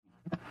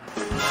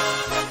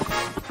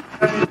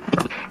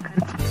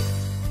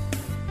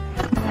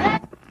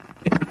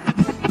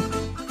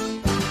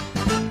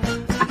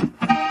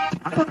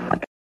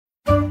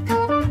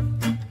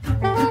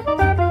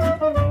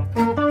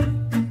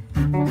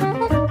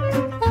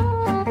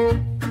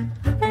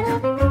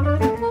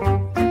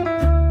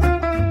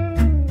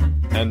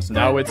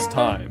now it's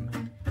time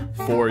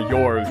for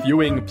your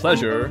viewing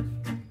pleasure,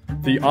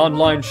 the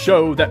online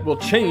show that will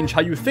change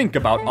how you think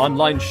about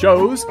online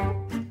shows.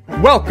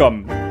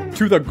 Welcome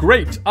to the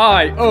Great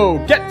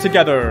I.O.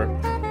 Get-Together!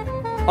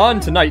 On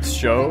tonight's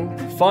show,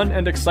 fun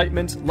and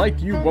excitement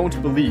like you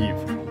won't believe.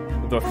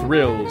 The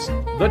thrills,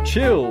 the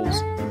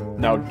chills.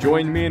 Now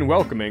join me in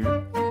welcoming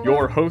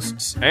your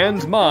hosts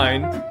and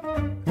mine,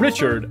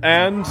 Richard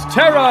and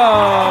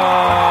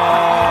Tara!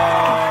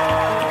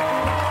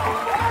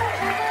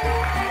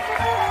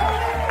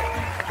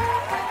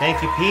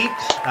 Thank you, Pete.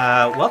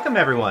 Welcome,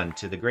 everyone,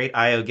 to the Great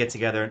I.O.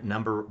 Get-Together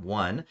number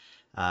 1.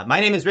 My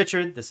name is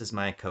Richard. This is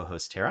my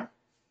co-host, Tara.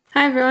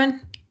 Hi,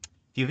 everyone.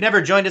 If you've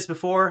never joined us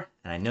before,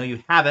 and I know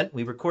you haven't,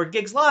 we record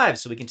gigs live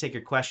so we can take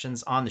your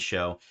questions on the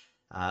show.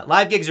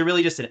 Live gigs are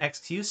really just an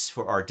excuse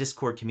for our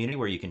Discord community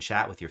where you can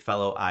chat with your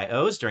fellow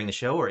IOs during the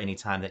show or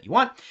anytime that you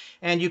want.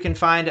 And you can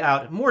find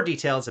out more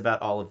details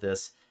about all of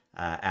this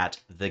at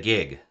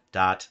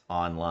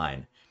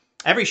thegig.online.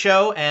 Every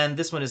show, and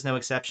this one is no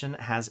exception,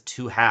 has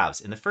 2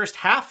 halves. In the first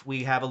half,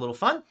 we have a little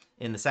fun.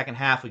 In the second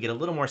half, we get a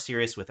little more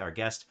serious with our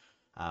guest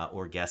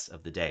or guests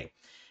of the day.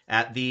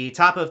 At the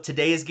top of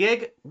today's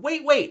gig,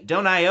 Wait,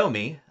 Don't I.O.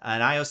 Me,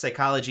 an IO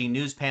Psychology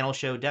news panel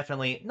show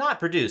definitely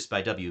not produced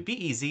by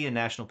WBEZ and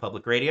National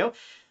Public Radio.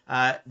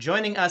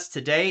 Joining us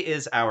today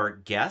is our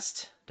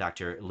guest,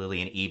 Dr.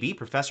 Lillian Eby,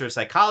 professor of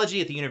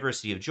psychology at the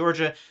University of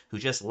Georgia, who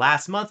just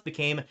last month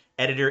became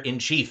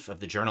editor-in-chief of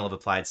the Journal of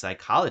Applied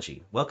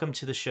Psychology. Welcome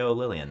to the show,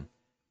 Lillian.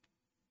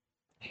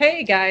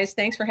 Hey, guys.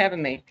 Thanks for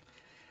having me.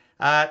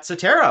 So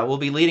Tara will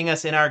be leading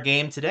us in our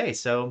game today,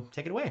 so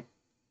take it away.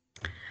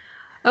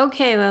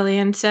 Okay,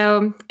 Lillian.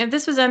 So if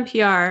this was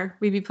NPR,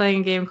 we'd be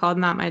playing a game called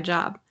Not My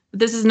Job. But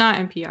this is not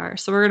NPR,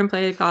 so we're going to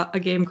play a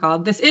game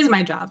called This Is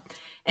My Job.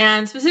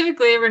 And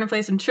specifically, we're going to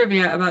play some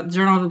trivia about the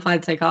Journal of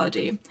Applied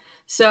Psychology.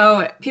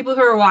 So people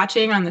who are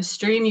watching on the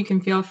stream, you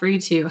can feel free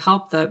to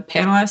help the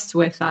panelists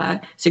with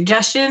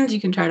suggestions.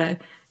 You can try to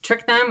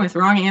trick them with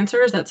wrong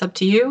answers. That's up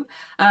to you.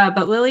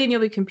 But Lillian,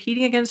 you'll be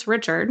competing against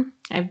Richard.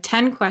 I have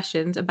 10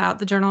 questions about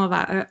the Journal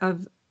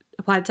of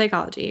Applied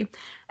Psychology.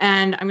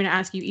 And I'm going to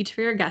ask you each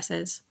for your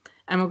guesses,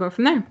 and we'll go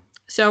from there.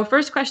 So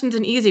first question's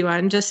an easy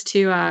one, just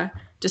to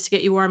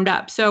get you warmed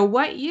up. So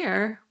what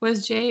year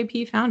was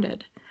JAP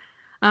founded?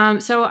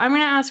 So I'm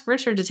going to ask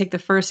Richard to take the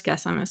first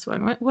guess on this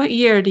one. What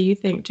year do you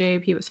think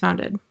JAP was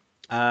founded?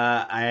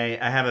 I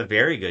have a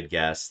very good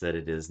guess that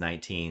it is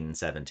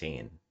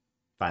 1917.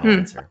 Final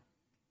answer.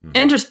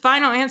 And just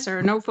final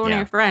answer. No phoning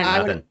a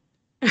friend.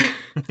 Nothing.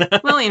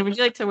 Lillian, would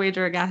you like to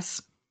wager a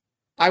guess?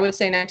 I would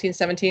say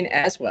 1917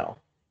 as well.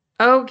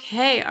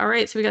 Okay, all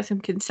right, so we got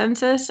some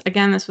consensus.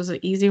 Again, this was an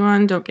easy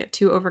one. Don't get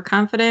too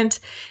overconfident.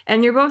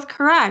 And you're both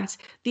correct.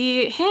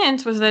 The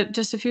hint was that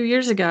just a few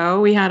years ago,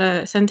 we had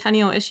a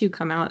centennial issue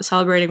come out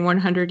celebrating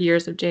 100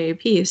 years of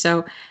JAP.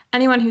 So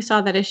anyone who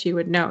saw that issue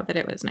would know that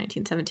it was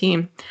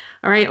 1917.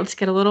 All right, let's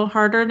get a little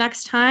harder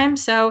next time.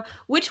 So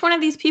which one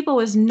of these people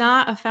was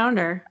not a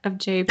founder of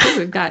JAP?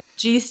 We've got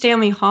G.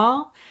 Stanley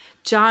Hall,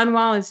 John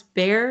Wallace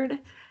Baird,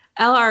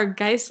 L.R.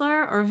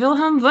 Geisler, or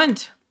Wilhelm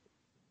Wundt?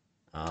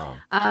 Oh.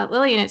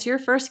 Lillian, it's your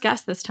first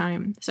guess this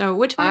time. So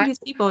which one of these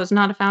people is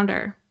not a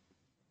founder?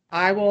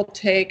 I will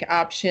take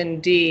option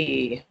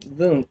D,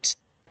 Wundt.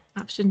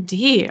 Option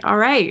D. All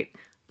right.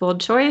 Bold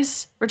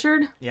choice.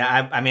 Richard?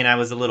 Yeah, I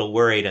was a little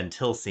worried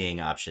until seeing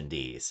option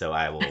D, so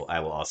I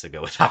will also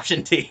go with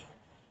option D.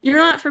 You're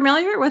not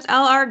familiar with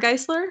L.R.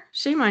 Geisler?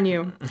 Shame on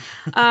you.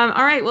 All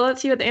right, well, let's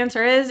see what the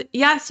answer is.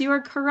 Yes, you are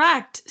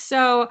correct.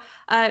 So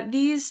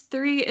these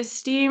 3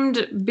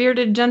 esteemed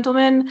bearded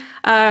gentlemen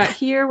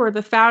here were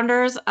the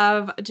founders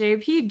of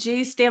JP.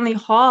 G. Stanley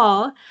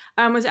Hall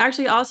was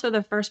actually also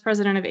the first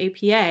president of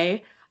APA.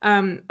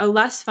 A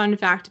less fun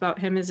fact about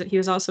him is that he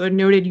was also a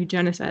noted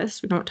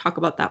eugenicist. We don't talk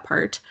about that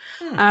part.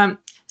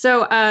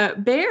 So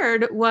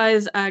Baird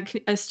was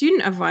a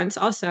student of Wundt's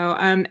also,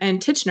 and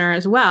Titchener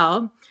as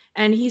well.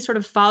 And he sort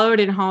of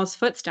followed in Hall's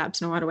footsteps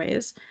in a lot of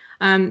ways.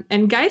 And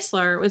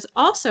Geisler was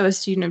also a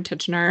student of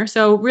Titchener,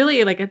 so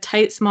really like a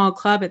tight, small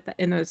club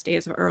in those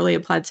days of early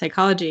applied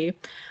psychology.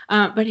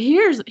 But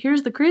here's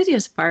the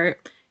craziest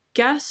part.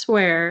 Guess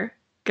where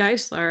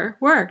Geisler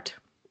worked?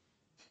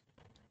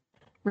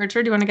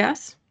 Richard, do you want to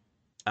guess?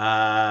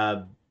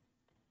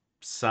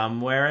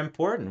 Somewhere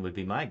important would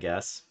be my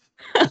guess.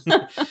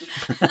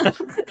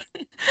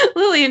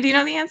 Lillian, do you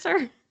know the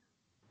answer?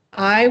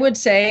 I would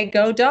say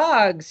go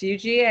Dogs,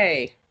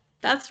 UGA.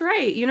 That's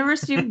right.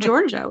 University of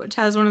Georgia, which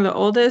has one of the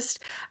oldest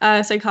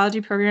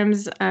psychology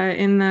programs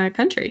in the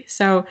country.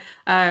 So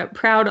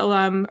proud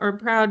alum or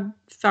proud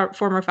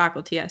former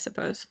faculty, I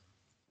suppose.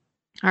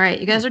 All right.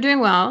 You guys are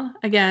doing well.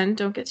 Again,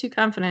 don't get too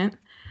confident.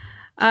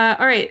 All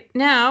right.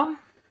 Now,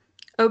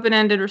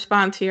 open-ended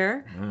response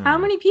here. How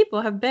many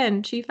people have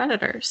been chief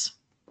editors?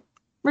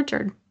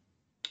 Richard.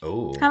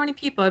 Oh. How many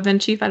people have been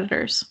chief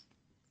editors?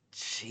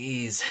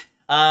 Jeez.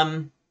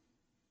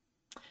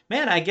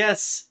 Man, I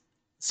guess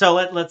so.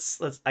 Let's.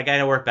 I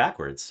gotta work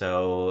backwards.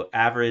 So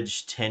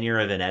average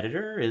tenure of an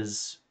editor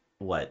is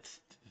what,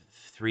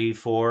 3,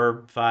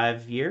 4,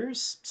 5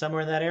 years,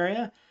 somewhere in that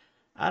area.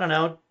 I don't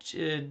know,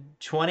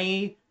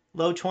 20,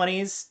 low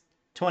 20s,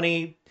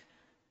 21.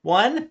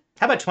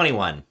 How about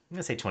 21? I'm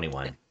gonna say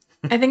 21.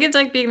 I think it's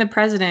like being the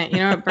president.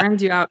 It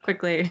burns you out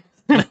quickly.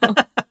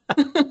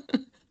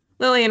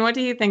 Lillian, what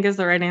do you think is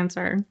the right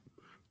answer?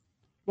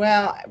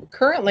 Well,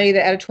 currently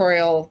the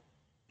editorial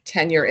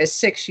tenure is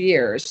 6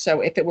 years.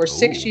 So if it were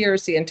 6 Ooh.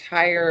 years, the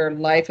entire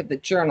life of the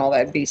journal,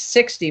 that'd be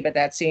 60, but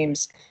that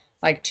seems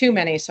like too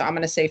many. So I'm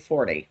going to say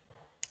 40.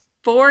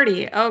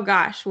 40. Oh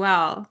gosh.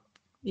 Well,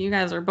 you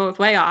guys are both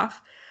way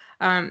off.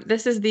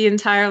 This is the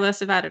entire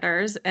list of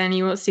editors, and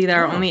you will see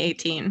there are only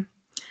 18.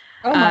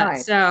 Oh my.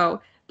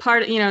 So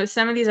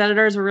some of these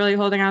editors were really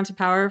holding on to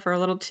power for a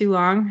little too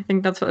long. I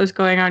think that's what was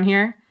going on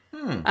here.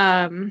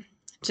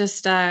 Some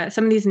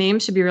of these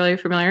names should be really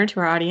familiar to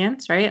our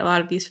audience, right? A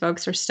lot of these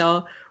folks are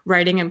still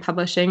writing and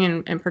publishing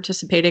and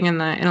participating in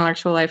the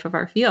intellectual life of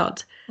our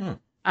field. All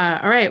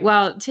right.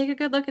 Well, take a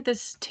good look at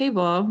this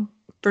table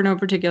for no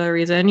particular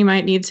reason. You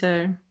might need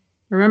to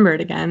remember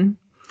it again.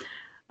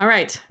 All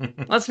right.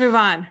 Let's move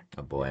on.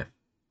 Oh boy.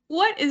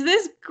 What is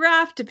this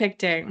graph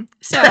depicting?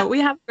 So we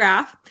have a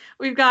graph.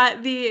 We've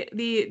got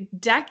the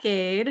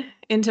decade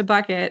into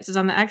buckets is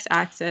on the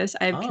x-axis.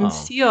 I've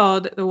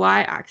concealed the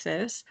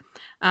y-axis.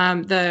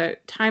 The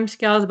time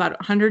scale is about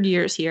 100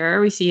 years here.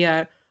 We see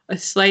a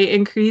slight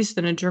increase,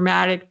 then a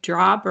dramatic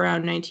drop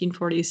around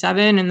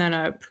 1947, and then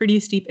a pretty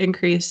steep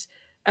increase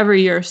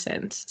every year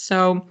since.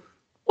 So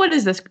what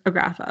is this a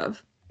graph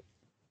of?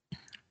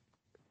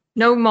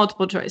 No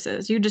multiple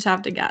choices. You just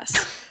have to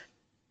guess.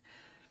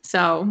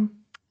 So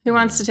who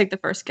wants to take the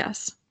first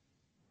guess?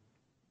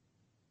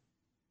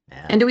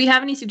 Yeah. And do we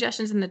have any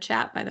suggestions in the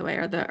chat, by the way?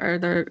 Are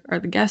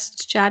the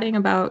guests chatting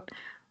about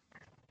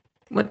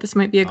what this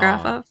might be a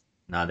graph of?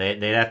 No,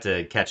 they'd have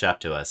to catch up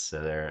to us. So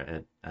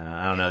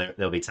I don't know.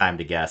 There'll be time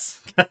to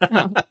guess.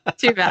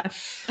 Too bad.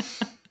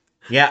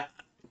 Yeah.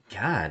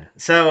 God.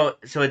 So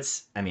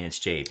it's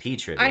JP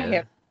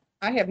trivia.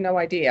 I have no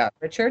idea.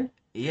 Richard?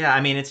 Yeah,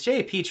 it's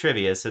JP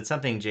trivia, so it's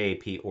something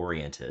JP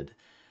oriented.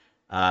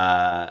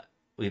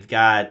 We've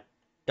got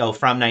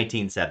from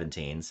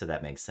 1917, so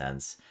that makes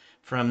sense.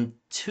 From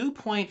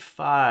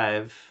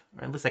 2.5,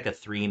 or it looks like a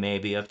 3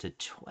 maybe, up to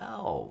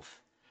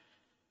 12.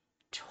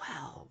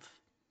 12.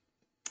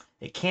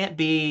 It can't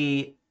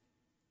be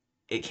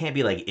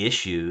like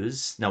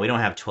issues. No, we don't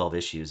have 12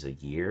 issues a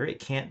year. It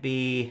can't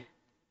be.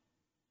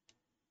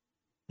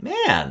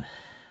 Man.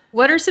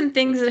 What are some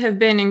things that have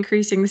been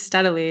increasing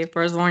steadily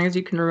for as long as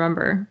you can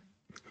remember?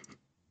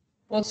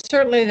 Well,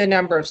 certainly the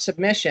number of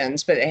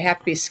submissions, but they have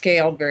to be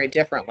scaled very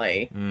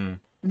differently.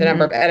 The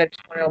number of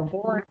editorial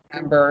board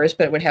members,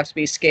 but it would have to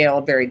be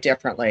scaled very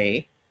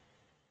differently.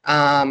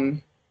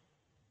 I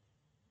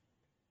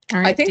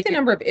think the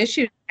number of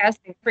issues has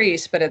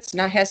increased, but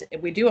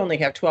we do only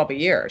have 12 a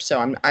year,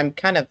 so I'm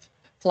kind of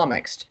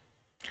flummoxed.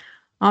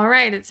 All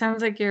right, it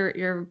sounds like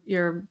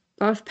you're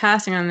both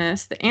passing on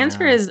this. The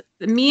answer is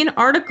the mean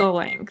article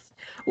length,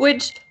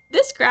 which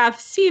this graph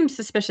seems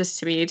suspicious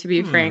to me, to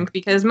be frank,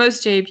 because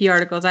most JP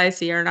articles I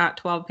see are not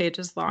 12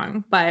 pages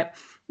long, but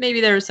maybe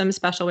there's some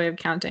special way of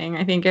counting.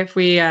 I think if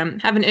we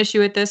have an issue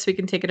with this, we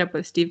can take it up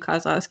with Steve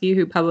Kozlowski,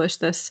 who published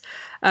this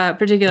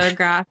particular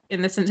graph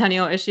in the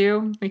Centennial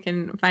issue. We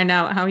can find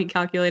out how he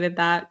calculated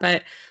that.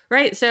 But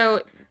right,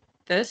 so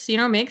this,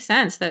 makes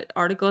sense that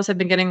articles have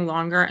been getting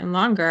longer and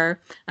longer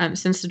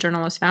since the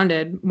journal was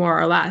founded, more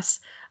or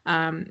less.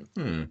 So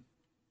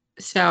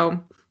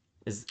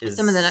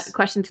some of the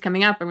questions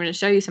coming up, I'm going to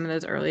show you some of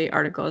those early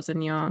articles,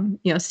 and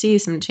you'll see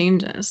some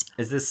changes.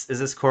 Is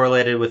this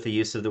correlated with the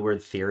use of the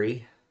word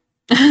theory?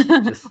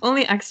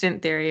 Only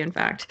extant theory, in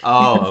fact.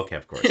 Oh, okay,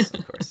 of course.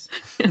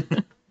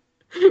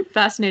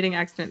 Fascinating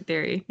extant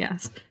theory,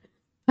 yes.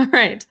 All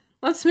right,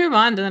 let's move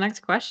on to the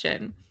next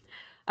question.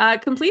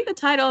 Complete the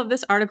title of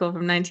this article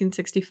from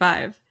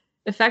 1965.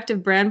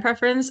 Effective brand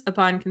preference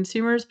upon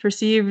consumers'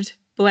 perceived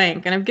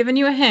blank. And I've given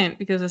you a hint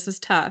because this is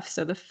tough.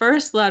 So the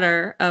first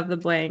letter of the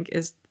blank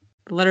is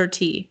the letter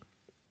T.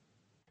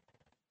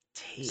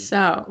 T.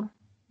 So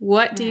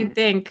what do you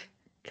think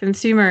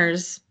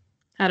consumers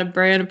had a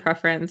brand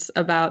preference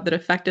about that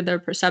affected their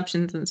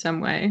perceptions in some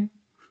way?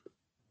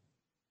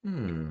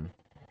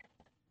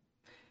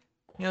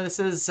 This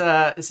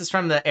is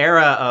from the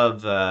era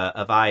of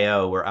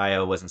I/O, where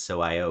I/O wasn't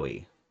so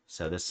I/O-y.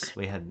 So this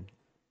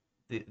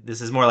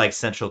is more like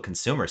central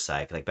consumer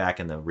psych, like back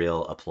in the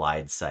real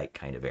applied psych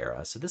kind of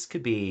era. So this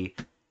could be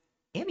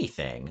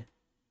anything.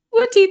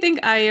 What do you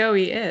think I/O-y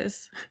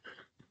is?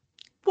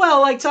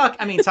 Well,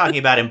 talking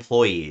about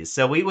employees.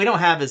 So we don't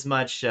have as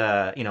much,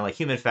 like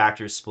human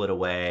factors split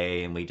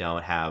away, and we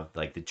don't have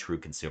like the true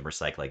consumer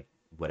psych, like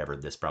whatever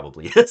this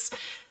probably is.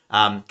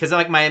 Because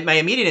my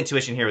immediate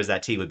intuition here was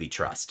that T would be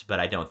trust, but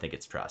I don't think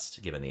it's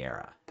trust given the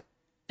era.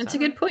 That's a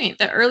good point.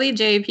 The early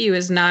JP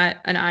was not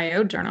an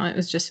I/O journal. It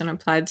was just an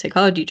applied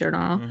psychology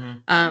journal,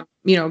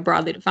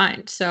 broadly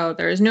defined. So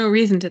there is no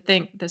reason to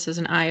think this is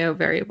an I/O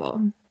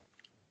variable.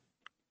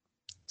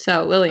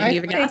 So, Lillian, do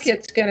you have a guess? I think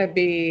it's going to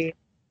be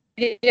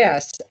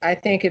Yes, I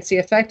think it's the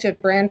effect of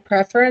brand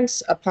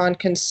preference upon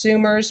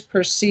consumers'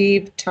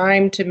 perceived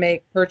time to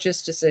make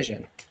purchase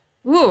decision.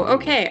 Ooh,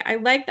 okay. I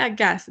like that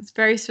guess. It's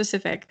very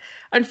specific.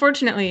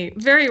 Unfortunately,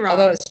 very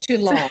Although wrong. it's too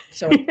long,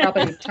 so it's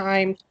probably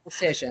time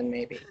decision,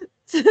 maybe.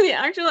 So the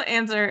actual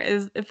answer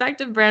is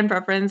effective brand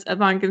preference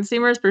upon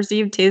consumers'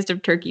 perceived taste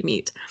of turkey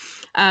meat.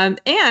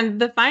 And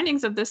the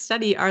findings of this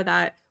study are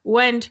that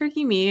when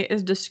turkey meat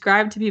is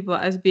described to people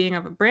as being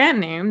of a brand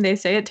name, they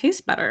say it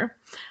tastes better,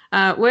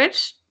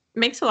 which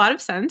makes a lot of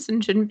sense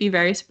and shouldn't be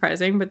very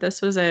surprising. But this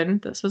was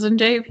in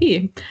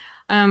JP.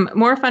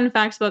 More fun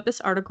facts about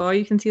this article.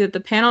 You can see that the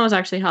panel was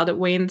actually held at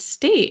Wayne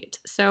State.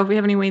 So if we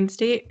have any Wayne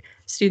State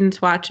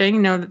students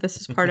watching, know that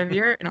this is part of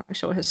your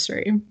intellectual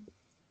history.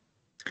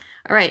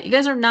 All right, you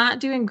guys are not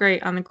doing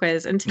great on the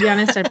quiz, and to be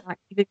honest, I'm not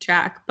keeping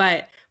track,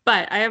 but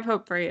I have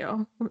hope for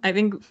you. I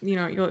think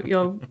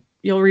you'll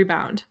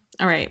rebound.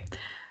 All right.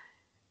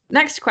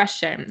 Next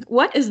question.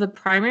 What is the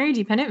primary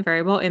dependent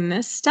variable in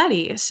this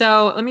study?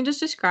 So let me just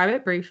describe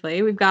it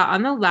briefly. We've got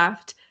on the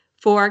left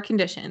 4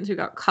 conditions. We've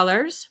got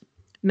colors,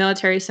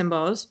 military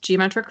symbols,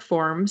 geometric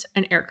forms,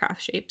 and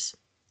aircraft shapes.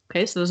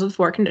 Okay, so those are the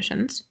 4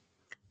 conditions.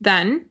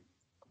 Then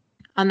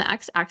on the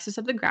x-axis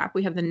of the graph,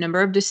 we have the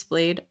number of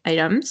displayed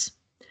items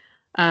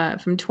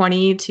from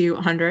 20 to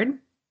 100.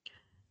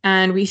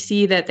 And we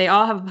see that they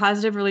all have a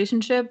positive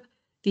relationship.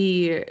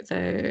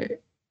 The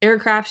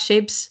aircraft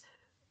shapes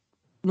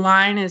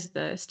line is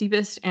the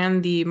steepest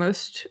and the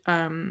most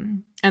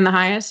and the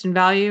highest in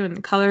value, and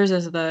the colors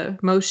is the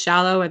most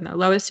shallow and the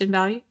lowest in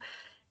value.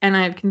 And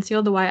I've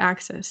concealed the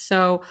y-axis.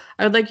 So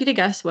I would like you to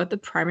guess what the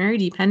primary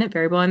dependent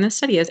variable in this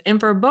study is. And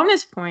for a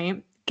bonus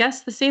point,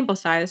 guess the sample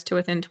size to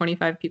within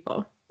 25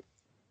 people.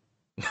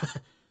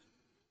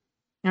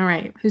 All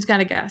right, who's got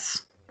a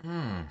guess?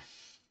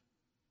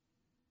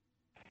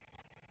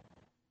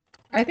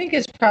 I think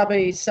it's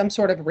probably some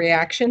sort of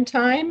reaction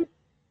time.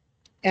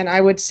 And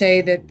I would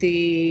say that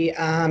the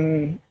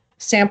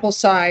sample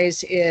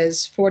size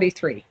is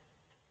 43.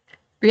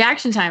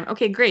 Reaction time.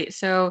 Okay, great.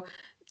 So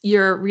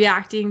you're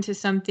reacting to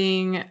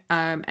something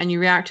and you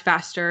react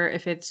faster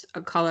if it's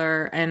a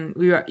color, and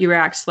you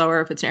react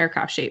slower if it's an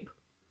aircraft shape.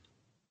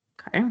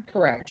 Okay.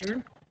 Correct.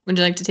 Would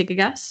you like to take a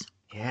guess?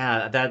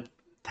 Yeah, that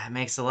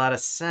makes a lot of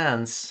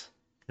sense.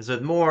 Because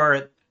with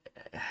more,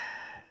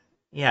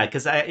 yeah,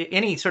 because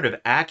any sort of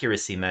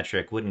accuracy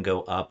metric wouldn't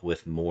go up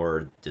with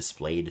more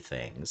displayed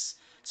things.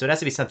 So it has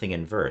to be something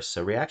inverse.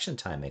 So reaction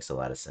time makes a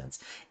lot of sense.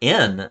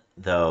 N,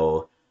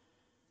 though,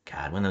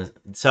 God,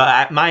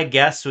 my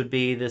guess would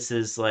be this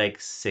is like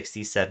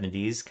 60s,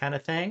 70s kind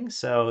of thing.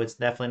 So it's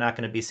definitely not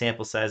going to be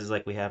sample sizes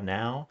like we have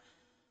now.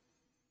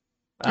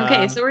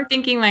 Okay, so we're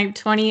thinking like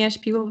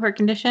 20-ish people per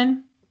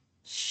condition.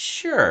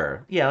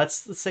 Sure. Yeah,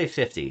 let's say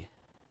 50.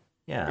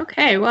 Yeah.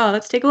 Okay, well,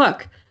 let's take a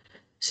look.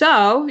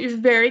 So you're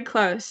very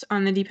close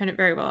on the dependent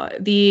variable.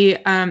 The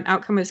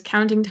outcome is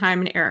counting time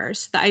and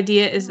errors. The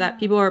idea is that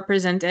people are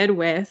presented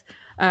with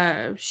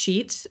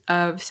sheets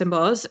of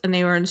symbols, and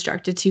they were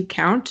instructed to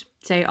count,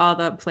 say, all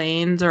the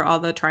planes or all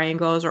the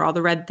triangles or all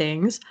the red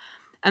things.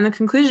 And the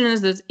conclusion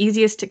is that it's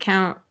easiest to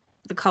count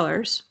the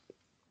colors.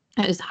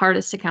 It is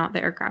hardest to count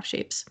the aircraft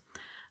shapes.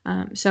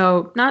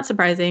 So not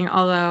surprising,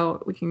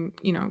 although we can,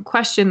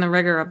 question the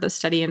rigor of the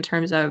study in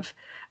terms of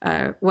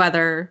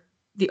whether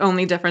the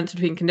only difference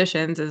between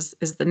conditions is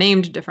the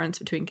named difference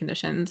between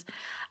conditions.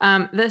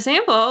 The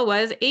sample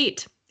was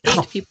eight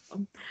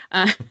people.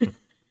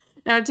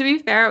 Now, to be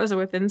fair, it was a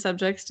within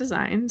subjects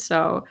design,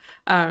 so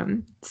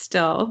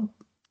still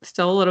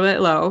a little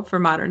bit low for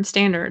modern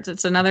standards.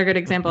 It's another good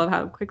example of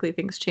how quickly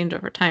things change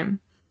over time.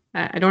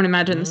 I don't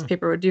imagine this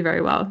paper would do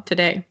very well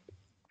today.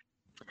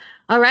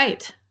 All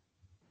right.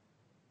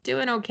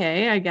 Doing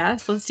okay, I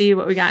guess. Let's see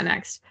what we got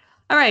next.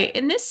 All right.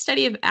 In this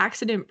study of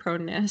accident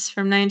proneness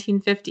from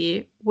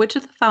 1950, which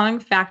of the following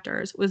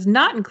factors was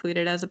not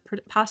included as a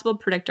possible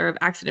predictor of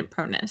accident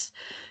proneness?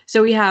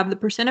 So we have the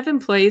percent of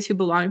employees who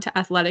belong to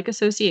athletic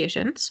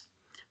associations,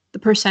 the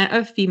percent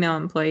of female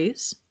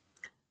employees,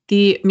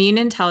 the mean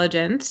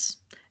intelligence,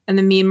 and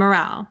the mean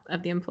morale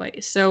of the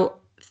employees. So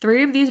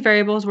 3 of these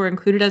variables were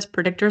included as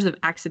predictors of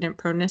accident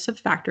proneness of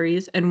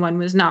factories, and 1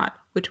 was not.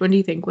 Which one do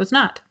you think was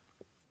not?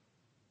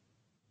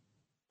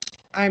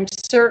 I'm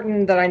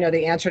certain that I know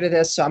the answer to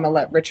this, so I'm going to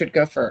let Richard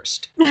go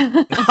first.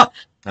 Oh,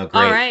 great.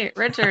 All right,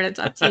 Richard, it's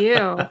up to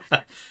you.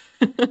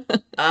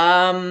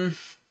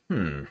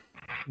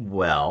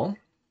 Well,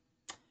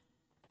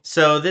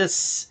 so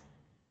this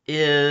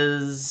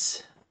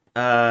is,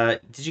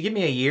 did you give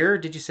me a year?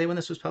 Did you say when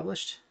this was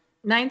published?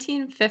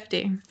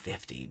 1950.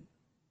 50.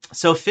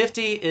 So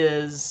 50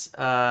 is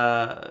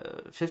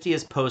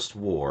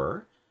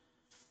post-war.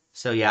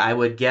 So yeah, I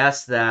would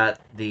guess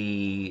that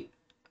the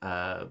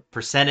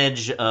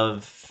percentage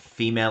of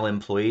female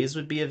employees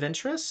would be of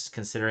interest,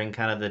 considering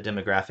kind of the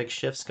demographic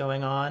shifts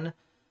going on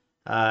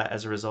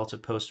as a result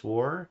of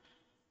post-war.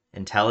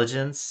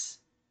 Intelligence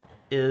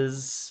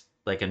is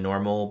like a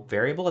normal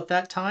variable at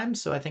that time,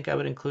 so I think I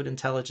would include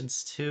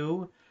intelligence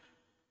too.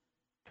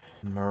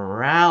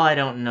 Morale, I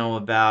don't know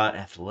about.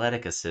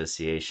 Athletic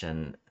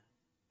association.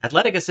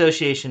 Athletic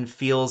association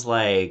feels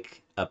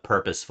like a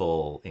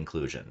purposeful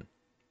inclusion.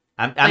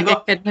 I'm Like go- I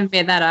couldn't have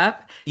made that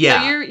up. So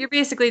Yeah. you're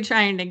basically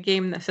trying to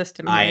game the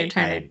system here. You're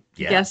trying to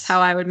yes. guess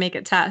how I would make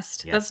a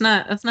test. Yes.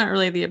 That's not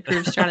really the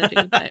approved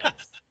strategy, but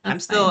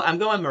I'm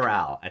going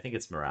morale. I think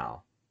it's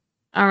morale.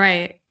 All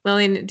right.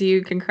 Lillian, do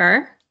you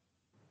concur?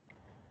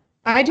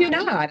 I do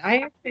not. I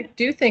actually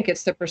do think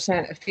it's the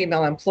percent of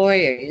female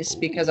employees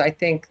because I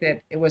think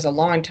that it was a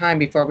long time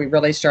before we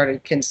really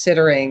started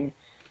considering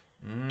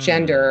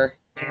gender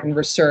in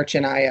research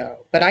and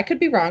IO. But I could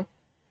be wrong.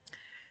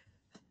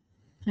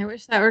 I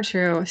wish that were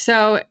true.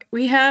 So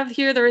we have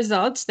here the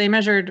results. They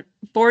measured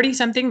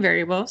 40-something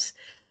variables.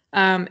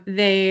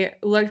 They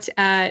looked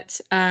at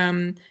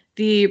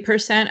the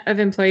percent of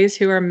employees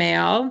who are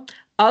male,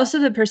 also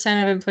the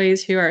percent of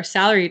employees who are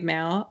salaried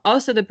male,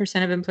 also the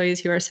percent of employees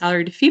who are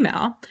salaried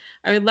female.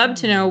 I would love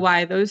to know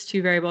why those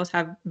two variables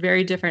have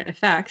very different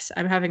effects.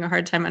 I'm having a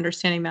hard time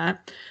understanding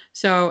that.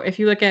 So if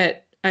you look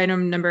at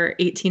item number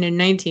 18 and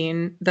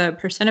 19, the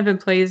percent of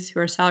employees who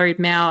are salaried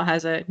male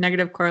has a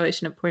negative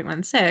correlation of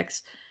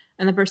 0.16,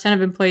 and the percent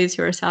of employees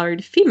who are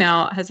salaried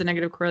female has a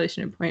negative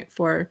correlation of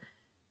 0.40.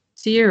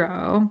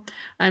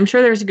 I'm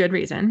sure there's a good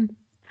reason.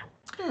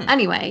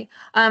 Anyway,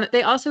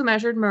 they also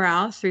measured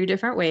morale 3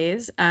 different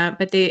ways,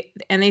 but they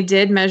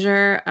did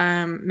measure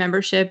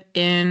membership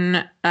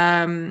in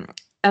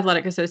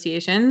athletic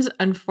associations.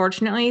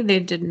 Unfortunately, they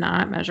did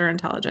not measure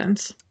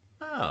intelligence.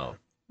 Oh.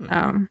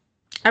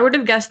 I would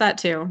have guessed that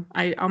too.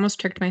 I almost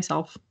tricked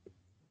myself.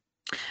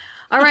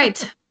 All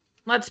right,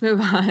 let's move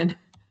on.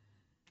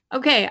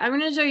 Okay, I'm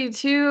going to show you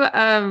 2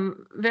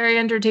 very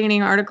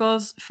entertaining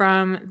articles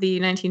from the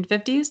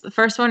 1950s. The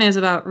first one is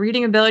about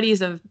reading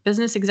abilities of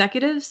business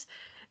executives.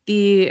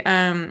 The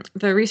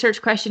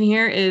research question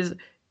here is,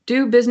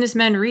 do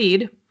businessmen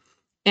read?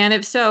 And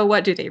if so,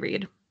 what do they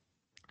read?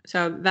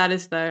 So that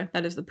is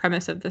the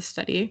premise of this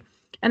study.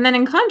 And then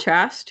in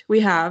contrast, we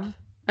have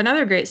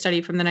another great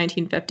study from the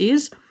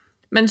 1950s,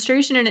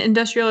 menstruation and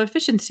industrial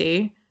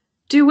efficiency.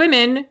 Do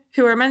women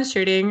who are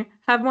menstruating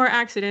have more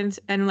accidents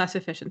and less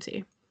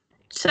efficiency?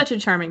 Such a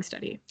charming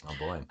study. Oh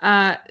boy.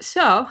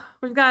 So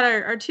we've got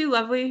our 2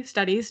 lovely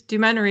studies. Do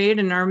men read,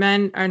 and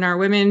are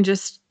women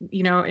just,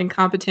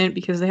 incompetent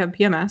because they have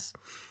PMS?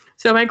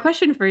 So my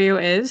question for you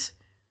is,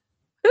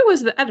 who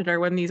was the editor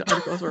when these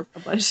articles were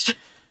published?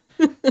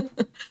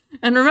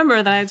 And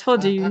remember that I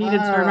told you needed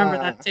to remember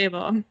that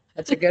table.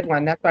 That's a good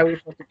one. That's why we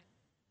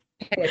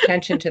pay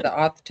attention to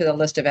the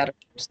list of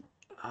editors.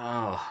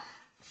 Oh.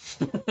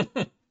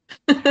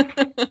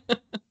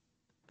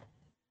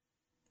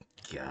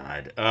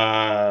 God.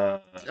 I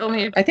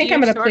think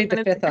I'm going to plead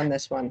the fifth on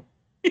this one.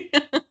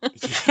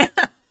 Yeah.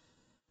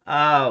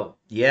 Oh,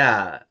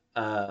 yeah.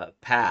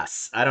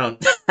 Pass. I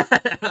don't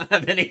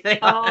have anything.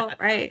 All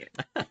right.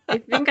 I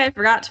think I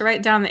forgot to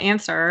write down the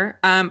answer.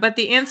 But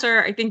the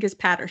answer, I think, is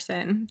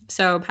Patterson.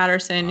 So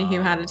Patterson,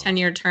 who had a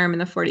 10-year term in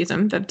the 40s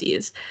and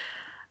 50s.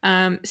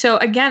 So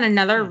again,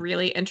 another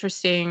really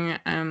interesting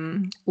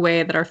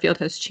way that our field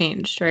has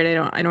changed, right?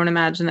 I don't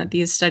imagine that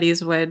these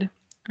studies would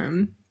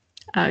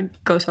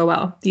go so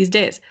well these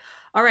days.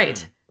 All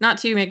right. Not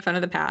to make fun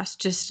of the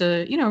past, just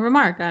to,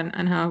 remark on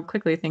how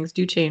quickly things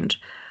do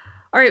change.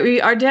 All right,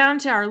 we are down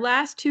to our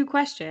last 2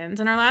 questions,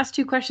 and our last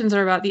 2 questions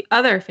are about the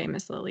other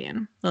famous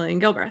Lillian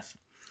Gilbreth.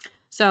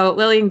 So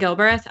Lillian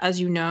Gilbreth,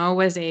 as you know,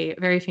 was a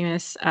very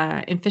famous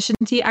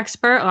efficiency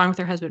expert, along with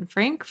her husband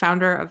Frank,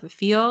 founder of the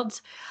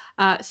fields.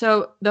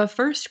 So the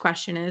first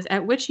question is,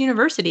 at which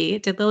university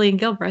did Lillian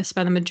Gilbreth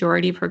spend the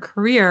majority of her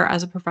career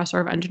as a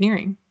professor of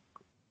engineering?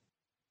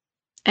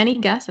 Any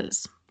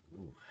guesses?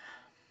 Ooh.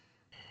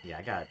 Yeah,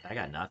 I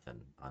got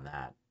nothing on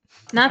that.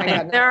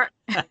 Nothing.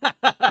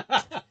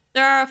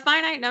 There are a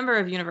finite number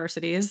of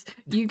universities.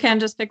 You can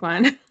just pick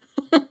one.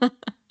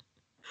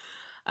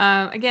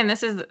 Again,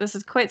 this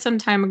is quite some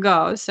time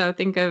ago, so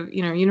think of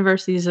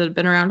universities that have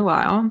been around a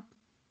while.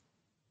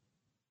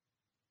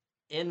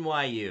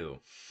 NYU.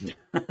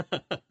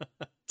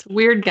 It's a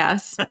weird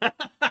guess.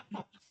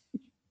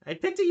 I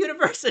picked a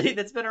university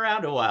that's been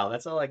around a while.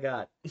 That's all I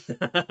got.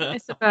 I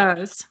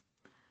suppose.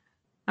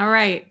 All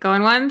right,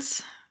 going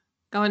once,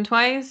 going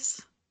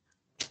twice.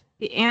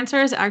 The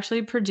answer is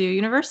actually Purdue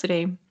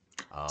University.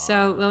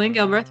 So Lillian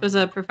Gilbreth was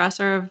a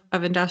professor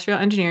of industrial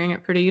engineering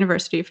at Purdue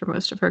University for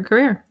most of her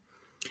career.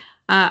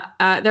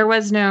 There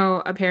was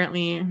no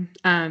apparently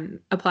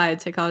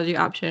applied psychology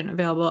option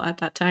available at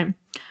that time.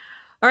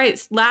 All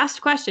right,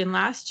 last question,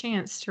 last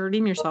chance to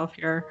redeem yourself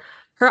here.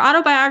 Her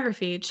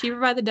autobiography, Cheaper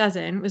by the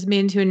Dozen, was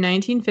made into a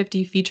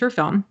 1950 feature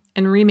film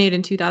and remade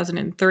in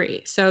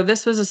 2003. So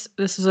this was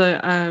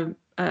a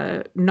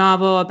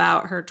novel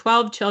about her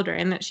 12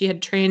 children that she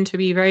had trained to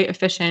be very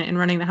efficient in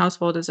running the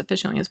household as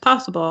efficiently as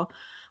possible,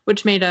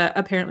 which made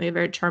apparently a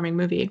very charming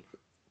movie.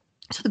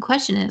 So the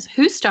question is,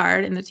 who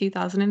starred in the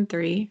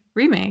 2003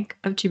 remake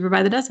of Cheaper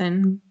by the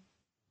Dozen?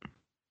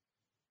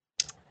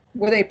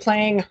 Were they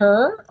playing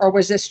her, or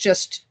was this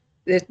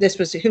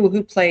was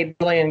who played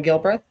Lillian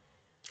Gilbreth?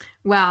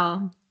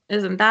 Well,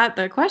 isn't that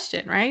the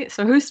question, right?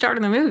 So who starred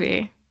in the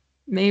movie?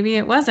 Maybe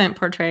it wasn't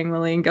portraying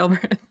Lillian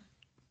Gilbreth.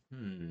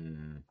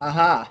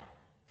 Aha.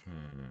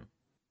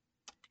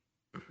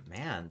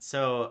 Man,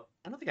 so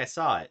I don't think I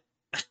saw it.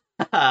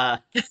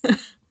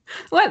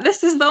 What?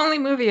 This is the only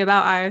movie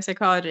about IO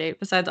psychology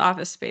besides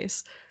Office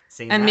Space.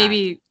 Seen And that.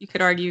 maybe you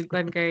could argue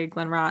Glengarry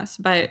Glen Ross,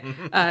 but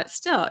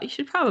still, you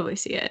should probably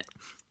see it.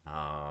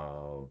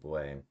 Oh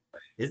boy.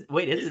 Is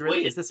it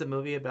really? Is this a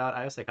movie about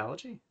IO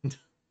psychology? I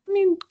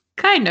mean,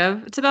 kind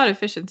of. It's about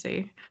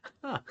efficiency.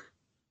 Huh.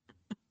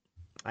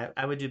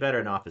 I would do better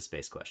in Office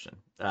Space question.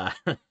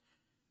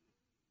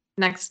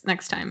 Next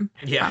time.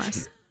 Yeah.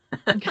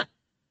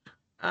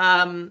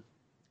 Promise.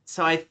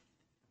 So I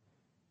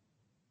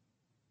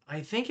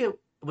think it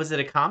was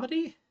a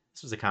comedy?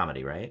 This was a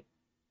comedy, right?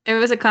 It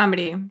was a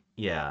comedy.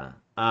 Yeah.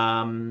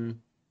 And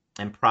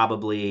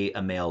probably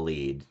a male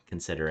lead,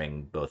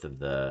 considering both of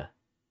the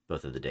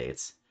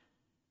dates.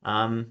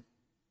 Who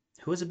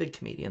was a big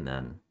comedian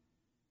then?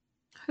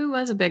 Who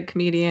was a big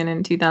comedian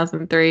in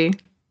 2003?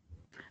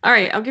 All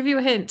right, I'll give you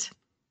a hint.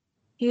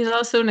 He's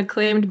also an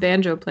acclaimed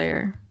banjo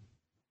player.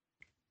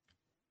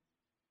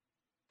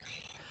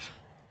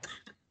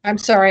 I'm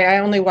sorry, I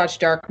only watch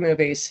dark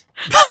movies.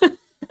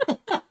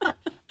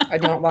 I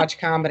don't watch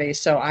comedy,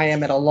 so I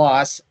am at a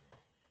loss.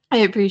 I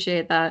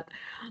appreciate that.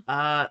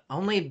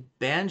 Only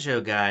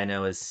banjo guy I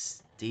know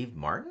is Steve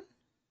Martin?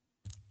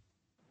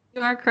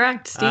 You are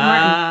correct, Steve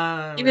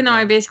Martin. Even though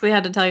I basically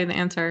had to tell you the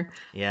answer.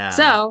 Yeah.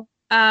 So,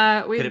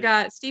 we've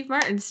got Steve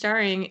Martin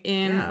starring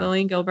in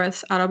Lillian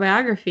Gilbreth's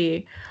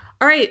autobiography.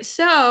 All right,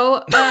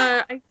 so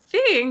I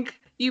think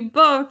you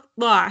both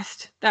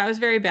lost. That was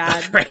very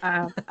bad. Right.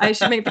 I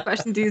should make the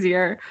questions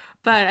easier,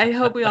 but I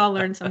hope we all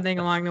learned something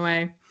along the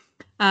way.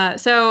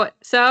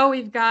 So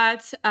we've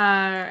got,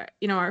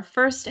 our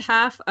first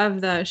half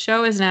of the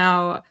show is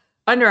now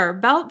under our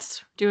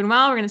belts, doing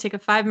well. We're going to take a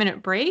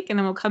 5-minute break, and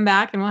then we'll come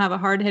back and we'll have a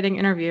hard-hitting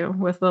interview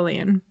with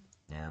Lillian.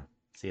 Yeah.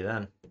 See you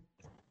then.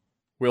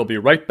 We'll be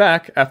right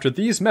back after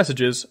these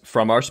messages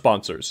from our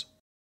sponsors.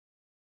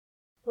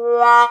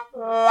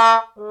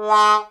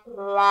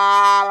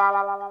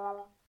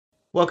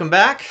 Welcome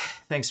back.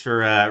 Thanks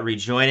for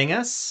rejoining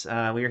us.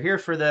 We are here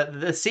for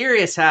the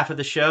serious half of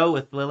the show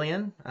with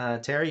Lillian.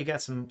 Tara, you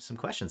got some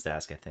questions to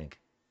ask, I think.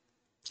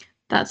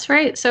 That's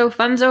right. So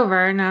fun's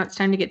over. Now it's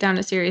time to get down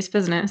to serious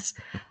business.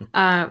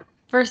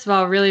 First of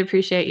all, really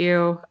appreciate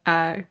you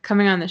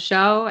coming on the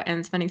show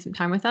and spending some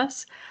time with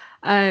us.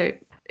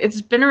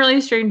 It's been a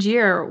really strange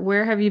year.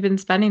 Where have you been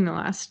spending the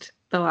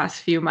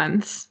last few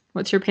months?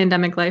 What's your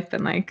pandemic life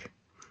been like?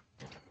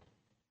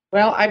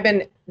 Well, I've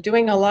been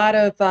doing a lot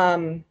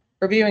of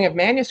reviewing of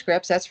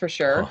manuscripts, that's for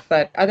sure. Oh.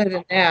 But other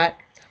than that,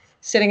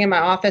 sitting in my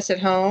office at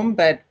home.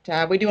 But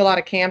we do a lot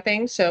of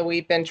camping, so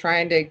we've been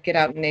trying to get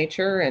out in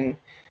nature and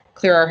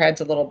clear our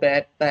heads a little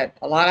bit. But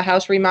a lot of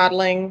house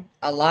remodeling,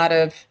 a lot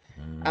of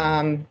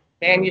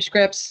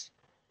manuscripts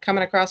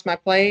coming across my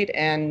plate,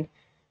 and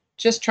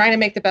just trying to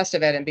make the best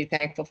of it and be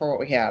thankful for what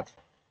we have.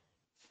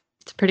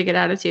 It's a pretty good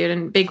attitude,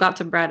 and bake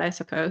lots of bread, I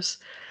suppose.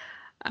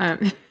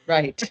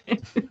 Right.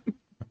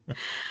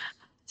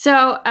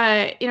 So,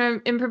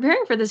 in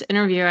preparing for this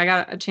interview, I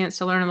got a chance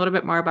to learn a little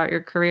bit more about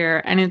your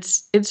career, and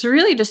it's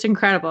really just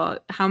incredible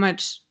how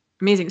much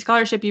amazing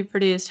scholarship you've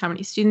produced, how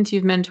many students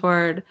you've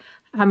mentored,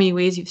 how many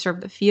ways you've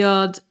served the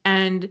field.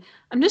 And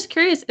I'm just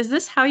curious, is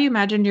this how you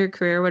imagined your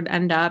career would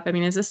end up? I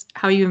mean, is this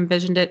how you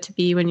envisioned it to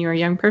be when you were a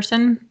young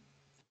person?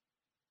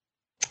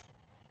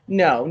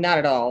 No, not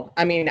at all.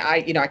 I mean,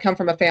 I come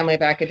from a family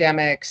of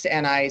academics,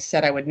 and I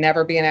said I would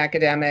never be an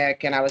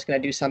academic, and I was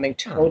going to do something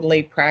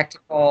totally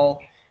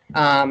practical.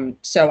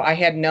 So I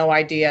had no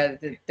idea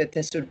that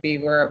this would be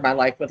where my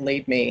life would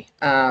lead me.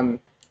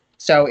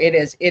 So it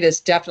is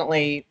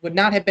definitely would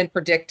not have been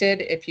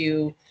predicted if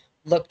you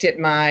looked at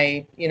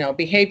my,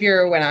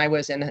 behavior when I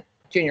was in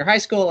junior high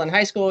school and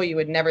high school. You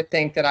would never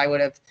think that I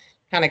would have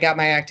kind of got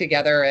my act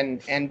together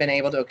and been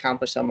able to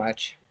accomplish so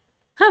much.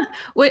 Huh.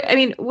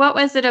 What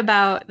was it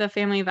about the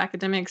family of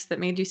academics that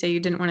made you say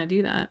you didn't want to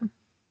do that?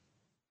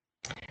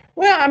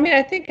 Well, I mean,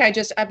 I think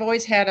I've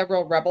always had a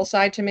real rebel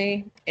side to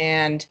me.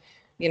 And,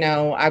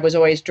 I was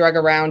always drug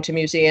around to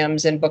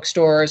museums and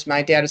bookstores.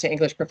 My dad was an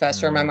English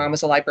professor. My mom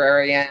was a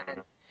librarian.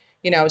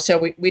 So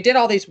we did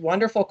all these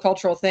wonderful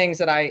cultural things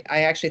that I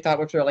actually thought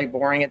was really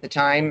boring at the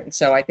time. And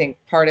so I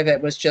think part of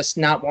it was just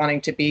not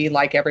wanting to be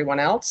like everyone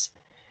else,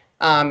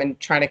 and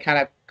trying to kind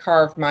of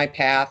carve my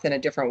path in a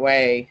different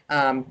way.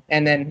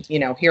 And then,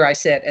 here I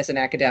sit as an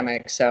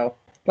academic. So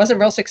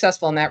wasn't real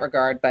successful in that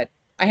regard, but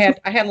I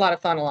had a lot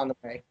of fun along the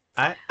way.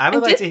 I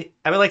would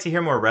like to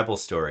hear more rebel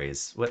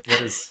stories. What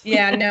is?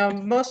 Yeah, no,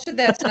 most of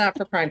that's not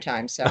for prime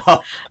time. So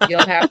Oh.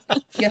 you'll have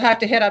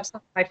to hit up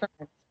some of my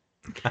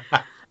friends.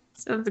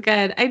 Sounds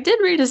good. I did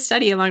read a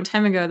study a long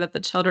time ago that the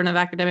children of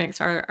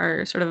academics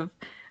are sort of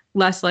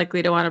less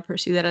likely to want to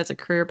pursue that as a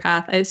career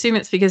path. I assume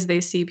it's because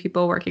they see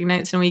people working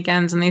nights and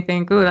weekends and they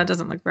think, oh, that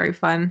doesn't look very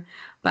fun.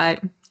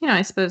 But,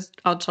 I suppose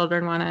all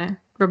children want to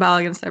rebel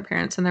against their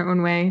parents in their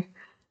own way.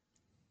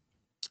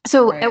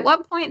 So Right. At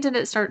what point did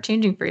it start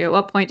changing for you? At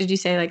what point did you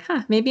say like,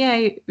 maybe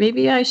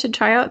I should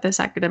try out this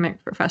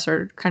academic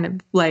professor kind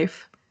of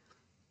life?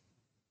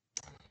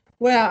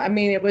 Well, I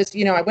mean, it was,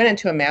 I went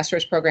into a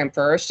master's program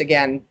first,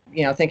 again,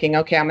 thinking,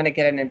 okay, I'm going to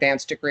get an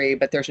advanced degree,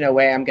 but there's no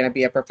way I'm going to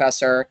be a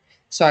professor.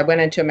 So I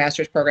went into a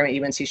master's program at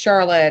UNC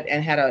Charlotte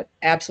and had an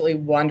absolutely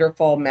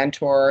wonderful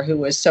mentor who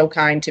was so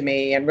kind to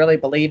me and really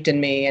believed in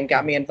me and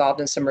got me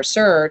involved in some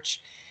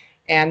research.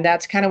 And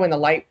that's kind of when the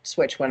light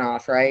switch went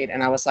off, right?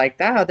 And I was like,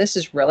 oh, this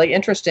is really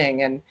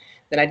interesting. And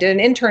then I did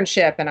an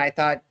internship and I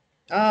thought,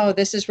 oh,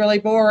 this is really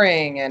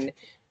boring. And,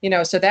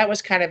 so that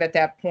was kind of at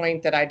that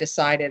point that I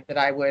decided that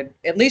I would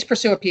at least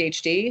pursue a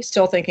PhD,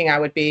 still thinking I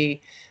would be,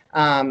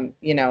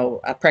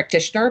 a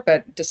practitioner,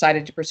 but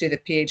decided to pursue the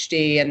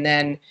PhD. And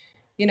then,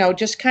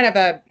 just kind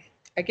of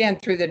again,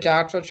 through the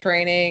doctoral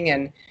training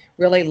and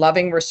really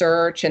loving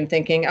research and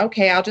thinking,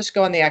 okay, I'll just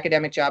go on the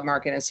academic job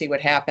market and see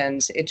what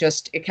happens.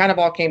 It kind of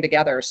all came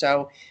together.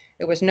 So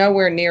it was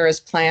nowhere near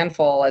as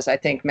planful as I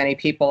think many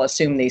people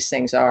assume these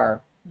things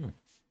are.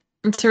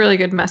 It's a really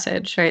good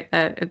message, right?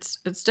 That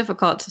it's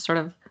difficult to sort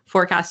of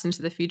forecast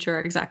into the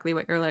future exactly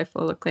what your life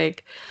will look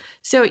like.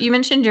 So you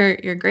mentioned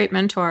your great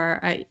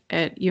mentor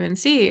at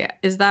UNC.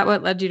 Is that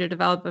what led you to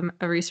develop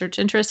a research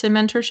interest in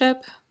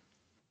mentorship?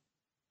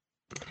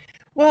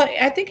 Well,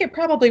 I think it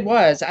probably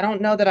was. I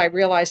don't know that I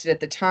realized it at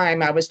the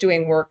time. I was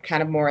doing work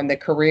kind of more in the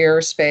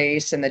career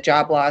space and the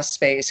job loss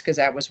space because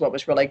that was what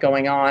was really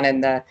going on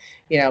in the,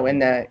 in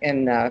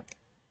the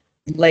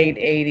late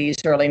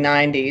 80s, early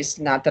 90s.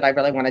 Not that I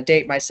really want to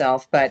date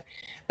myself, but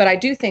I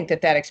do think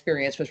that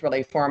experience was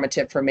really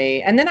formative for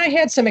me. And then I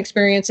had some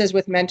experiences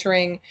with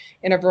mentoring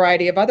in a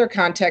variety of other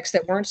contexts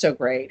that weren't so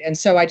great. And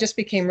so I just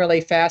became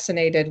really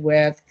fascinated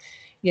with,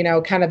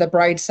 kind of the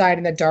bright side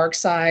and the dark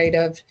side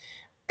of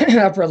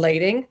of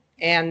relating.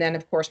 And then,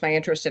 of course, my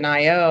interest in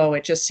IO,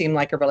 it just seemed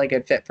like a really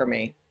good fit for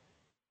me.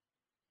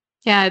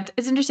 Yeah,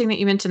 it's interesting that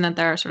you mentioned that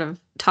there are sort of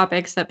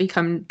topics that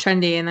become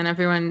trendy and then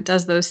everyone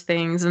does those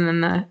things and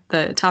then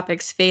the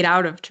topics fade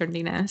out of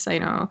trendiness. I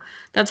know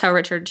that's how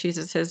Richard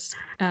chooses his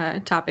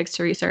topics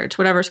to research.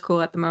 Whatever's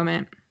cool at the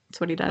moment, that's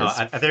what he does.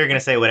 Oh, I thought you were going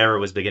to say whatever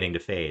was beginning to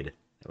fade.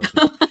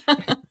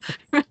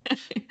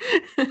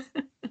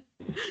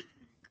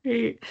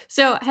 Great.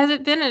 So has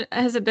it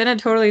been a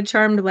totally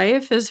charmed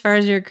life as far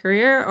as your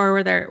career, or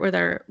were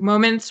there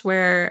moments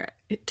where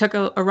it took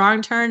a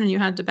wrong turn and you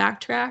had to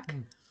backtrack?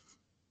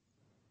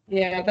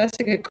 Yeah, that's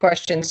a good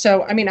question.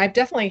 So, I mean, I've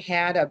definitely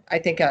had I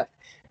think a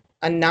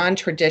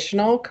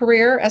non-traditional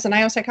career as an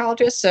IO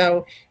psychologist.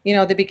 So,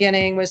 the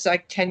beginning was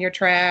like tenure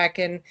track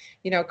and,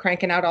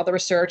 cranking out all the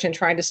research and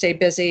trying to stay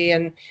busy.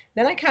 And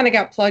then I kind of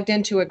got plugged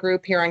into a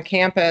group here on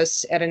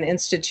campus at an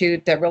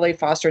institute that really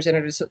fosters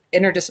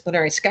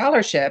interdisciplinary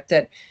scholarship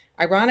that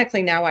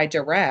ironically now I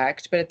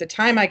direct. But at the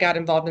time I got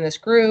involved in this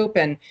group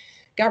and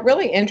got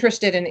really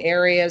interested in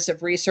areas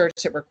of research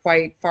that were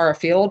quite far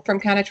afield from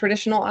kind of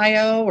traditional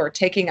IO or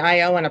taking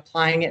IO and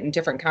applying it in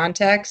different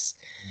contexts.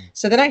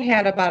 So then I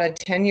had about a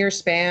 10-year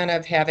span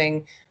of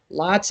having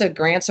lots of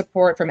grant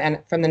support from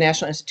the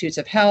National Institutes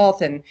of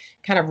Health and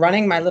kind of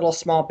running my little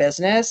small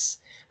business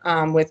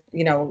with,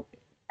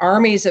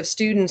 armies of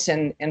students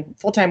and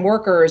full-time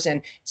workers.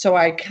 And so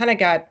I kind of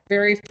got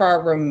very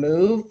far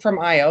removed from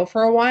IO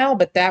for a while,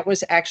 but that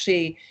was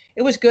actually,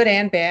 it was good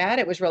and bad.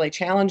 It was really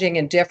challenging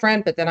and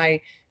different, but then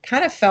I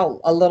kind of felt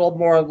a little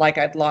more like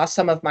I'd lost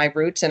some of my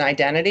roots and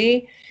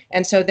identity.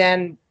 And so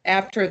then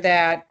after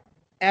that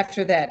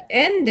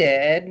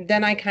ended,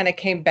 then I kind of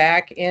came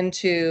back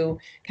into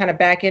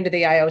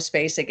the IO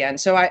space again.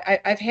 So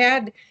I've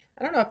had,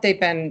 I don't know if they've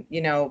been,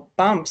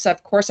 bumps.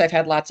 Of course, I've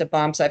had lots of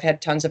bumps. I've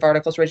had tons of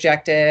articles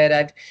rejected.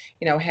 I've,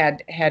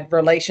 had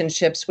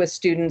relationships with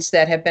students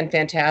that have been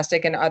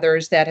fantastic and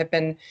others that have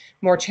been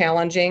more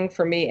challenging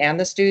for me and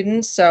the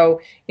students.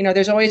 So,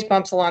 there's always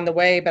bumps along the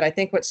way. But I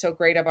think what's so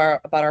great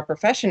about our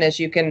profession is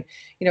you can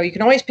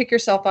always pick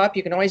yourself up,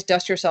 you can always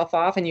dust yourself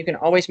off, and you can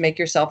always make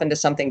yourself into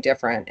something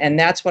different. And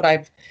that's what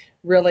I've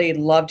really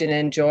loved and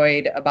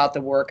enjoyed about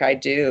the work I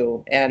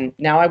do. And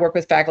now I work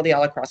with faculty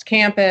all across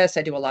campus.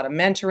 I do a lot of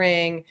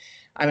mentoring.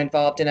 I'm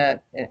involved in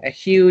a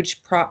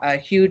huge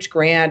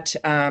grant,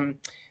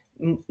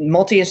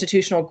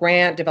 multi-institutional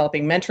grant,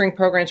 developing mentoring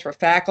programs for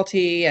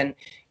faculty. And,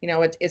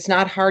 it's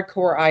not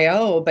hardcore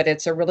IO, but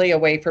it's really a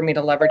way for me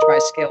to leverage my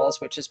skills,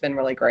 which has been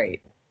really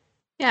great.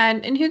 Yeah,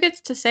 and who gets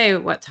to say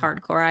what's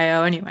hardcore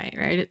IO anyway,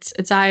 right?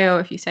 It's IO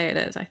if you say it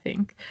is, I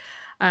think.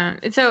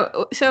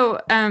 So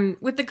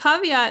with the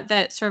caveat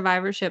that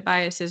survivorship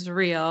bias is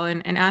real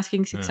and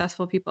asking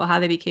successful people how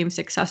they became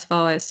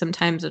successful is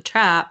sometimes a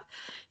trap,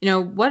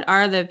 what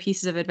are the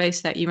pieces of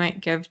advice that you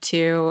might give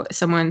to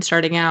someone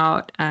starting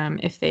out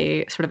if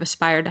they sort of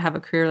aspire to have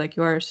a career like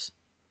yours?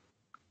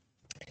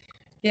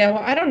 Yeah,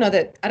 well, I don't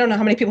know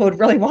how many people would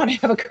really want to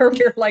have a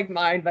career like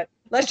mine, but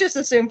let's just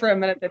assume for a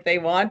minute that they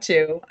want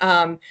to.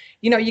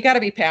 You got to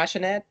be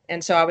passionate.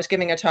 And so I was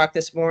giving a talk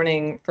this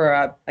morning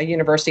for a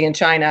university in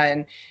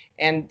China,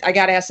 and I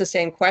got asked the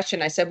same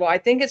question. I said, well, I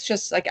think it's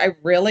just like I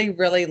really,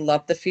 really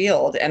love the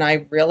field, and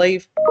I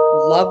really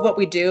love what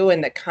we do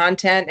and the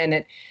content,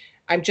 and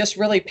I'm just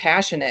really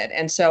passionate.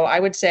 And so I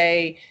would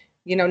say,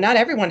 not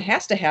everyone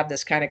has to have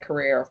this kind of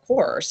career, of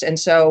course. And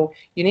so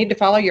you need to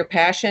follow your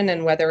passion,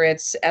 and whether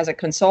it's as a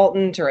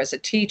consultant or as a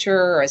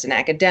teacher or as an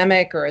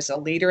academic or as a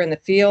leader in the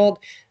field,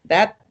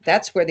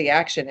 that's where the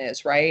action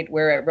is, right?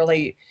 Where it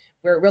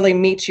really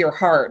meets your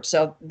heart.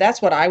 So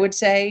that's what I would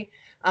say.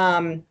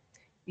 You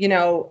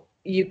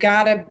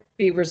got to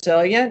be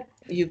resilient.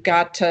 You've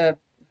got to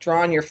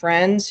draw on your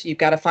friends. You've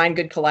got to find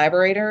good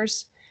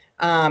collaborators.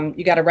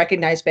 You got to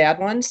recognize bad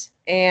ones.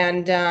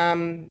 And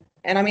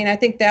I mean, I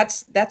think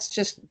that's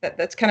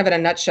kind of in a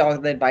nutshell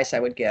the advice I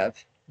would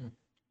give.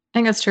 I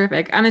think that's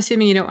terrific. I'm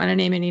assuming you don't want to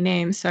name any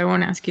names, so I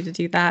won't ask you to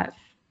do that.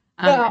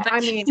 Well, I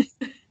mean,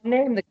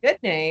 name the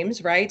good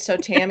names, right? So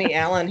Tammy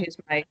Allen, who's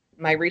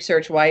my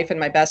research wife and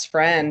my best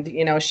friend,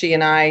 she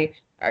and I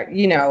are,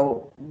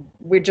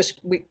 we're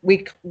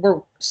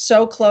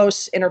so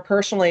close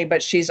interpersonally,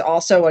 but she's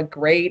also a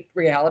great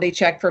reality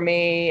check for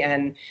me.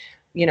 And,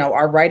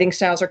 our writing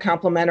styles are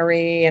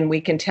complementary, and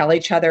we can tell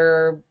each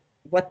other,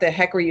 what the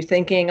heck were you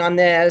thinking on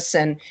this?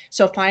 And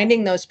so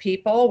finding those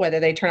people, whether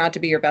they turn out to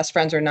be your best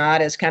friends or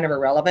not, is kind of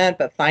irrelevant,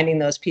 but finding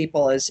those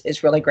people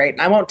is really great.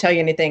 And I won't tell you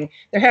anything.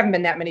 There haven't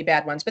been that many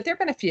bad ones, but there've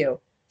been a few.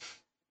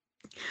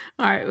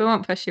 All right, we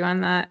won't push you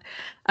on that.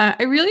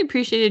 I really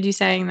appreciated you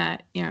saying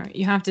that,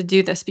 you have to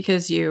do this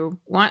because you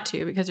want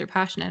to, because you're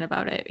passionate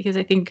about it. Because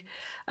I think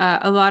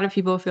a lot of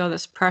people feel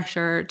this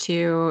pressure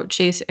to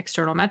chase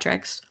external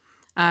metrics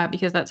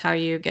because that's how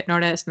you get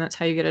noticed and that's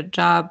how you get a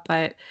job.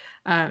 But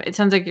it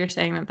sounds like you're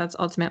saying that that's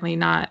ultimately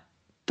not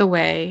the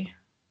way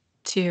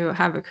to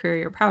have a career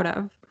you're proud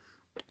of.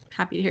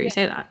 Happy to hear you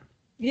say that.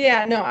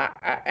 Yeah, no,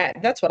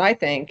 that's what I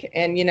think.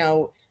 And,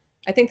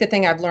 I think the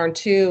thing I've learned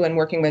too in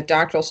working with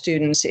doctoral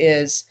students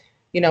is,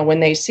 when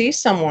they see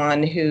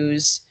someone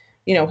who's,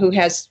 who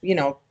has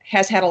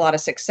had a lot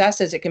of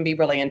successes, it can be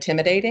really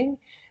intimidating.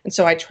 And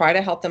so I try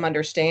to help them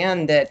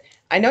understand that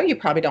I know you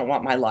probably don't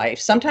want my life.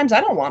 Sometimes I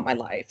don't want my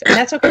life, and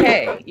that's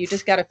okay. You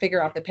just got to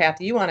figure out the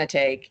path you want to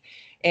take.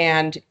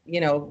 And,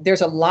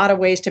 there's a lot of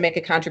ways to make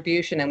a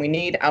contribution, and we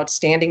need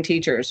outstanding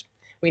teachers.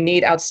 We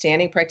need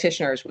outstanding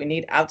practitioners. We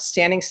need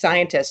outstanding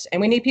scientists, and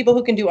we need people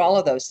who can do all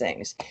of those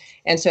things.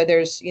 And so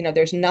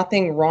there's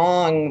nothing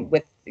wrong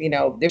with,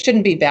 there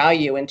shouldn't be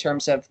value in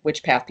terms of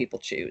which path people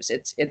choose.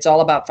 It's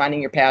all about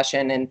finding your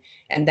passion,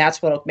 and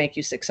that's what'll make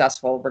you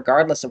successful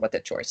regardless of what the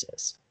choice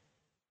is.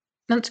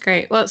 That's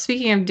great. Well,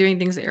 speaking of doing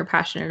things that you're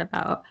passionate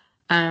about,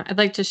 I'd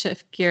like to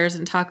shift gears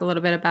and talk a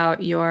little bit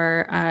about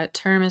your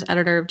term as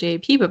editor of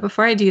JP. But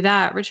before I do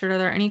that, Richard, are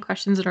there any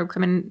questions that are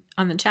coming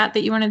on the chat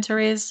that you wanted to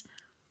raise?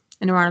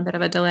 And we're on a bit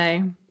of a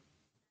delay.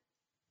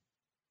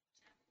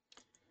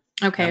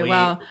 Okay,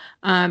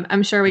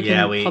 I'm sure we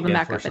can pull them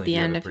back up at the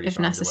end if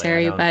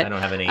necessary. I don't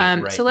have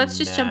any so let's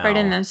just jump right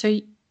in then. So,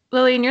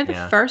 Lillian, you're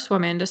the first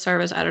woman to serve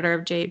as editor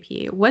of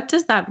JP. What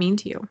does that mean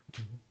to you?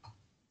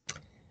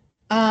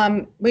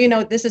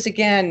 Well, this is,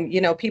 again,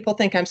 people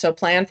think I'm so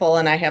planful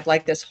and I have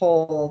like this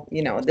whole,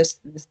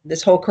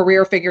 this whole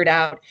career figured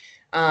out.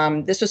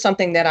 This was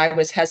something that I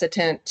was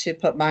hesitant to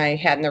put my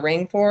hat in the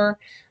ring for.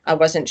 I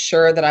wasn't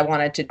sure that I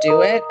wanted to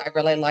do it. I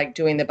really liked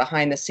doing the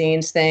behind the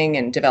scenes thing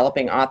and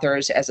developing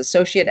authors as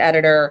associate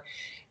editor,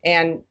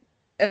 and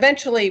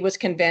eventually was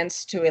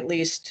convinced to at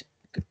least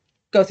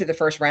go through the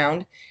first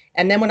round.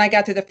 And then when I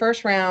got through the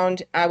first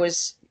round, I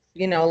was,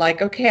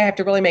 like, okay, I have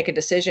to really make a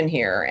decision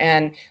here,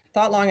 and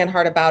thought long and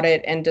hard about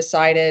it and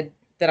decided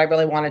that I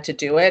really wanted to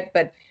do it,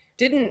 but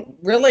didn't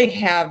really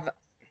have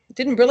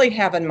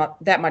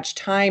that much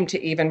time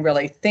to even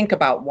really think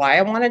about why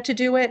I wanted to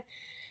do it.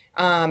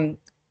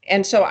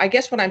 And so I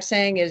guess what I'm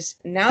saying is,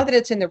 now that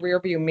it's in the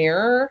rearview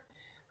mirror,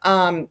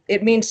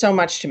 it means so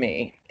much to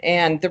me.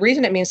 And the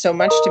reason it means so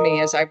much to me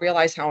is I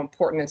realize how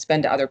important it's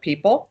been to other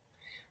people,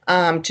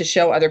 to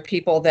show other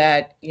people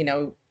that,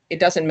 it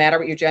doesn't matter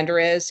what your gender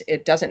is.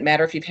 It doesn't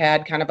matter if you've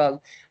had kind of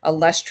a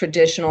less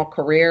traditional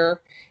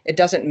career. It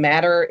doesn't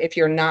matter if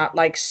you're not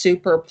like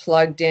super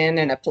plugged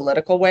in a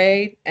political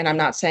way. And I'm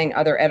not saying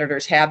other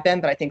editors have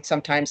been, but I think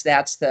sometimes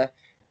that's the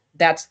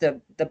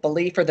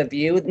belief or the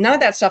view. None of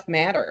that stuff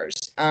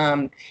matters.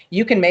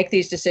 You can make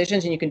these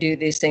decisions and you can do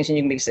these things and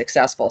you can be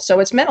successful. So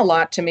it's meant a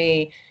lot to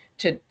me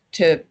to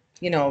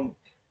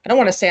I don't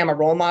want to say I'm a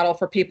role model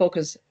for people,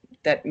 because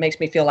that makes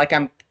me feel like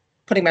I'm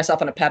putting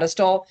myself on a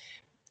pedestal.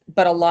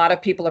 But a lot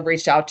of people have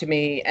reached out to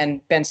me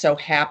and been so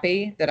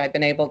happy that I've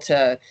been able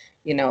to,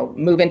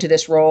 move into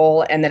this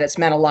role, and that it's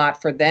meant a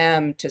lot for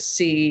them to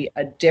see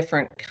a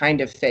different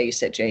kind of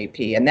face at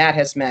JP. And that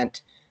has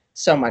meant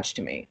so much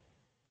to me.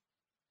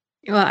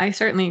 Well, I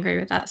certainly agree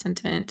with that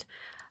sentiment.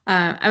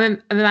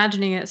 I'm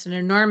imagining it's an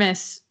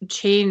enormous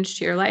change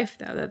to your life,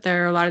 though, that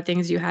there are a lot of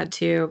things you had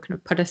to kind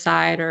of put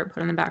aside or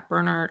put on the back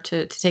burner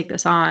to take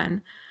this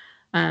on.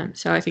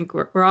 So I think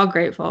we're all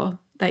grateful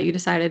that you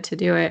decided to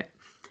do it.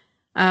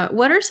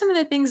 What are some of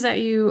the things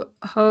that you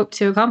hope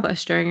to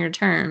accomplish during your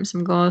term?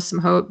 Some goals, some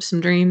hopes, some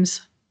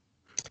dreams?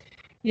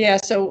 Yeah,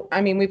 so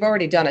I mean, we've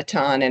already done a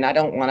ton, and I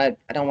don't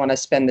want to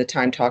spend the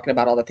time talking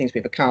about all the things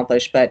we've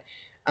accomplished, but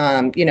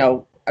I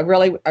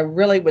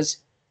really was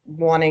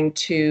wanting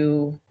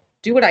to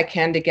do what I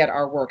can to get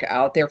our work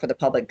out there for the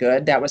public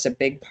good. That was a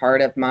big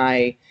part of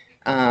my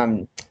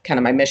kind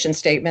of my mission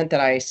statement that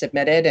I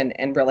submitted,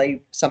 and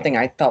really something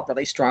I felt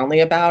really strongly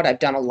about. I've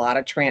done a lot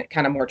of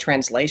kind of more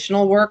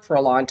translational work for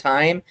a long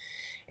time.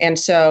 And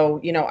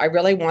so, I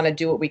really want to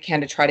do what we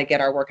can to try to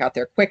get our work out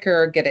there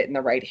quicker, get it in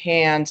the right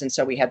hands. And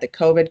so we had the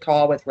COVID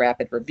call with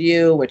Rapid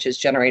Review, which has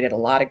generated a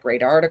lot of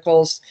great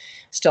articles,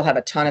 still have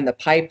a ton in the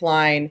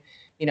pipeline.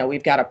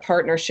 We've got a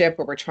partnership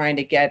where we're trying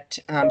to get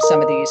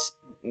some of these,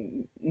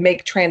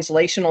 make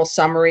translational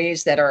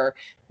summaries that are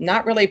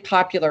not really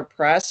popular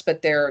press,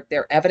 but they're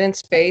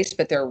evidence-based,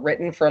 but they're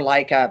written for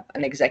like an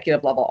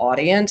executive level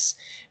audience,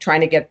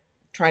 trying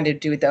to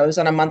do those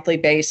on a monthly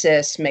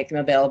basis, make them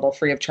available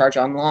free of charge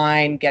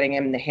online, getting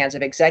them in the hands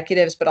of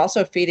executives, but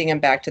also feeding them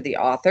back to the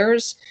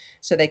authors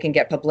so they can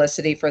get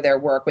publicity for their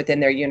work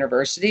within their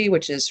university,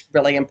 which is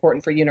really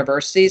important for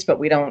universities, but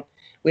we don't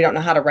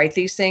know how to write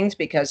these things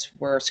because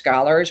we're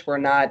scholars, we're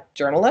not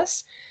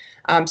journalists.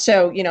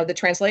 So, the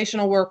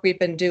translational work we've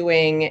been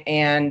doing,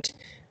 and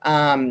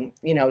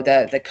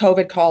the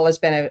COVID call has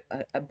been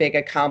a big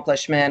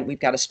accomplishment. We've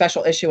got a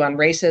special issue on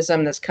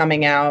racism that's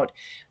coming out.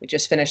 We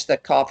just finished the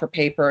call for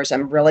papers.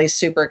 I'm really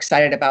super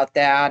excited about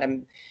that.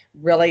 I'm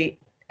really,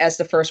 as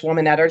the first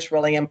woman editor, it's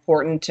really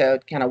important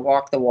to kind of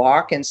walk the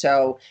walk. And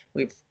so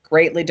we've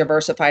greatly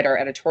diversified our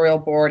editorial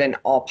board in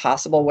all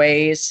possible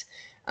ways.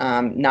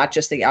 Not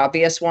just the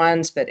obvious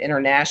ones, but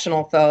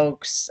international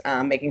folks,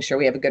 making sure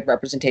we have a good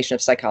representation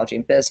of psychology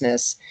and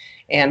business.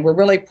 And we're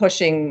really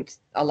pushing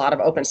a lot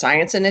of open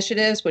science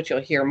initiatives, which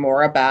you'll hear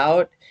more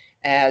about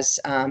as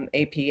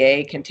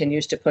APA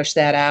continues to push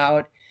that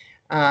out.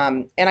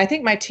 And I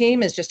think my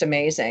team is just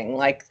amazing.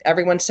 Like,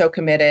 everyone's so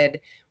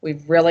committed.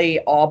 We've really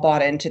all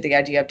bought into the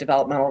idea of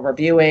developmental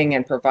reviewing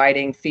and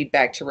providing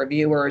feedback to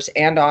reviewers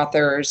and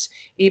authors,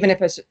 even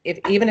if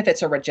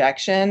it's a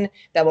rejection,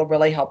 that will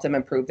really help them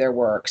improve their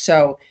work.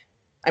 So,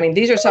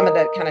 these are some of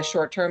the kind of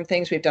short-term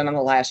things we've done in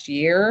the last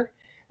year,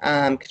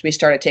 because we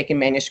started taking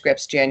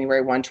manuscripts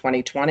January 1,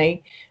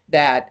 2020,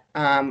 that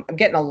I'm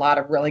getting a lot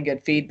of really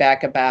good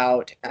feedback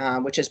about,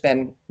 which has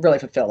been really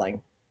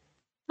fulfilling.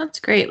 That's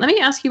great. Let me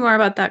ask you more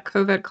about that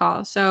COVID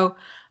call. So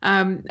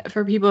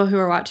for people who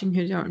are watching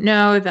who don't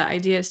know, the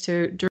idea is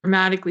to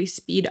dramatically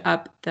speed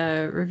up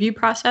the review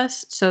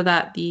process so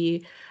that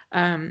the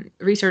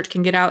research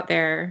can get out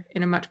there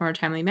in a much more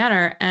timely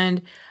manner.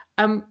 And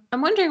I'm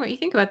wondering what you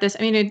think about this.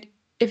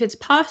 If it's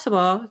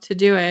possible to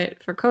do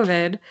it for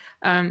COVID,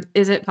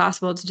 is it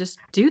possible to just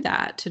do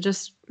that, to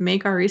just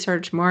make our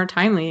research more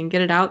timely and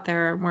get it out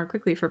there more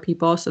quickly for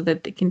people so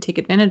that they can take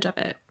advantage of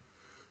it?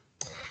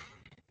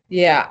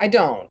 Yeah, I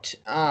don't.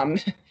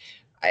 And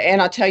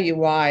I'll tell you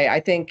why. I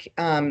think,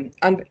 and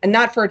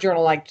not for a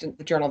journal like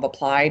the Journal of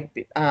Applied,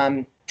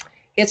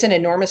 it's an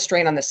enormous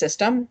strain on the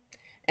system,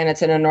 and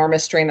it's an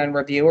enormous strain on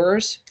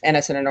reviewers, and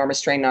it's an enormous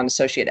strain on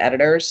associate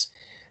editors.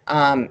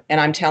 And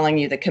I'm telling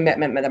you, the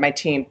commitment that my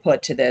team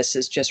put to this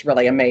is just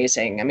really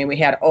amazing. We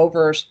had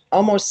over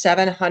almost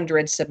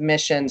 700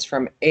 submissions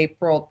from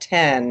April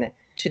 10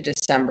 to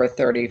December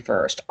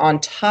 31st, on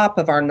top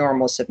of our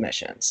normal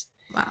submissions.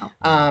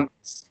 Wow.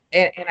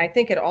 And I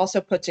think it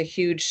also puts a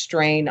huge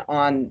strain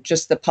on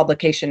just the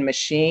publication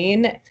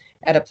machine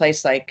at a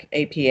place like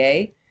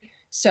APA.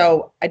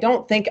 So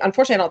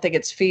unfortunately, I don't think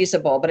it's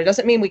feasible, but it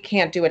doesn't mean we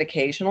can't do it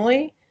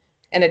occasionally.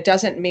 And it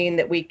doesn't mean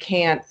that we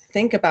can't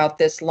think about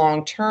this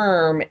long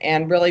term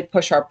and really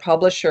push our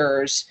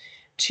publishers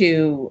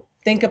to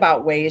think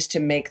about ways to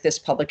make this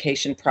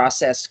publication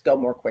process go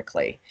more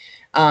quickly.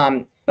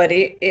 But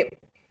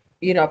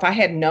if I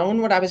had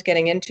known what I was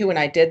getting into when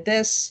I did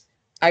this,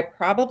 I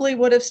probably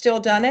would have still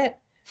done it,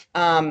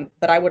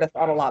 but I would have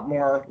thought a lot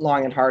more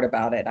long and hard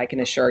about it, I can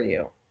assure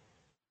you.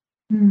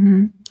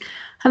 Mm-hmm.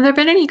 Have there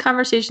been any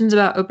conversations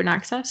about open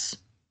access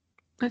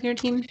with your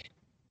team?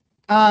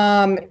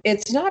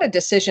 It's not a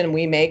decision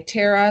we make,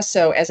 Tara.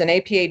 So as an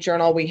APA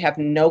journal, we have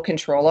no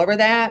control over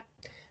that.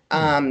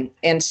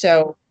 And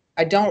so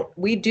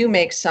we do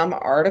make some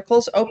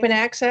articles open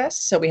access.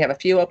 So we have a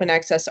few open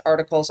access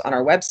articles on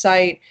our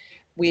website.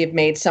 We have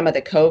made some of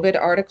the COVID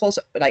articles,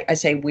 like I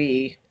say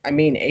I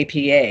mean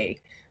APA.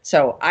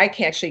 So I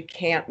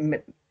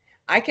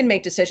can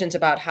make decisions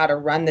about how to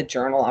run the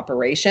journal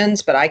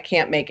operations, but I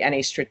can't make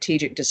any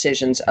strategic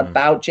decisions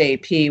about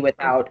JP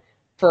without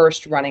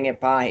first running it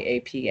by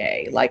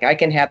APA. Like, I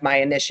can have my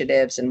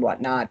initiatives and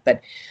whatnot,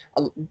 but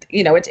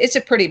it's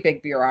a pretty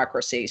big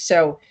bureaucracy.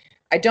 So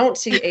I don't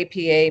see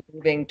APA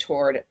moving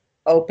toward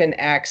open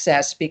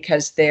access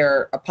because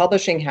they're a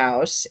publishing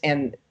house,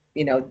 and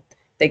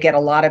they get a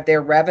lot of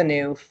their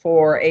revenue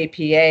for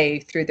APA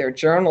through their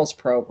journals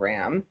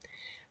program.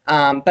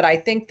 But I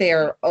think they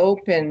are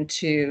open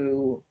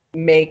to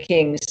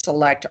making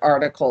select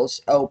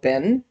articles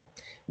open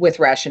with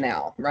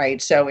rationale,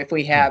 right? So if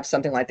we have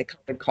something like the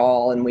COVID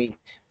call and we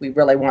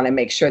really want to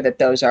make sure that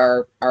those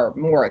are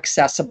more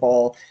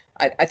accessible,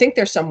 I think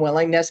there's some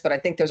willingness, but I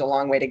think there's a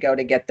long way to go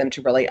to get them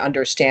to really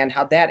understand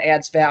how that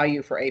adds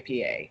value for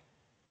APA.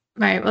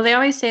 Right. Well, they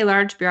always say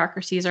large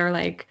bureaucracies are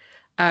like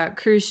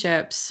cruise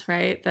ships,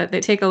 right? That they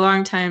take a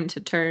long time to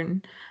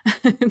turn.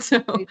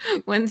 So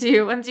once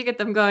you get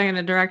them going in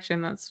a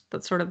direction, that's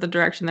sort of the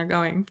direction they're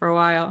going for a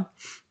while.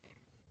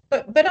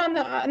 But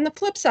on the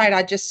flip side,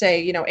 I'd just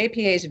say, APA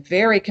is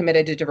very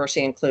committed to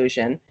diversity and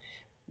inclusion.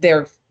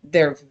 They're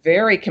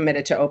very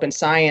committed to open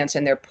science,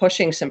 and they're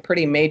pushing some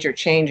pretty major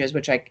changes,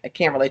 which I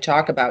can't really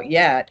talk about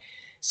yet.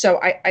 So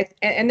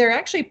and they're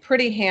actually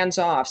pretty hands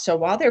off. So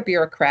while they're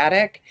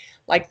bureaucratic,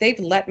 like they've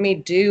let me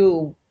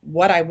do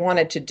what I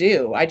wanted to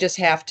do. I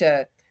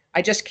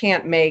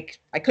couldn't make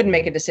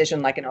a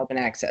decision like an open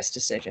access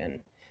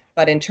decision.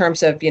 But in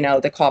terms of,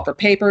 the call for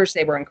papers,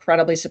 they were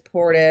incredibly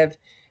supportive.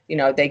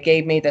 They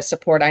gave me the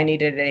support I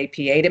needed at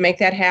APA to make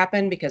that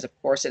happen, because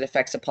of course it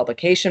affects the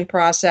publication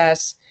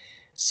process.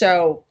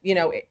 So,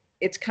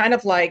 it's kind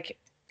of like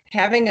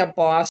having a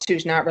boss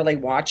who's not really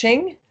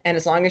watching. And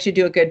as long as you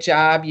do a good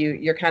job,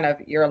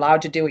 you're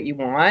allowed to do what you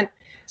want.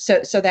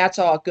 So that's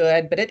all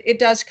good. But it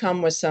does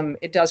come with some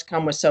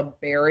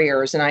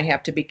barriers, and I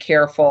have to be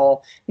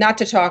careful not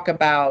to talk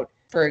about,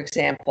 for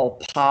example,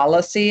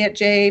 policy at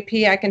JAP.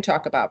 I can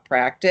talk about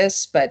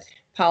practice, but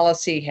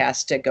policy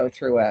has to go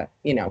through a,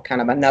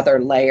 kind of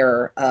another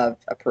layer of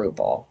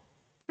approval.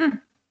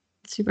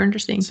 Super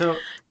interesting. So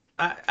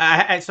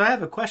I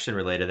have a question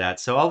related to that.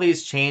 So all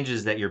these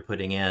changes that you're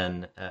putting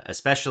in,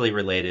 especially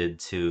related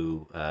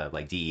to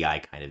like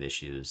DEI kind of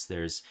issues,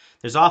 there's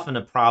often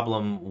a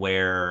problem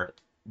where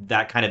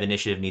that kind of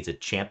initiative needs a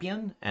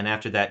champion, and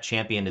after that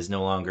champion is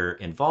no longer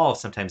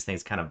involved, sometimes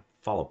things kind of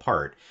fall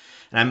apart.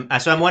 And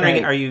I'm wondering,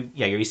 Right. are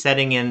you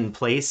setting in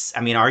place?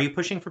 I mean, are you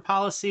pushing for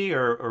policy,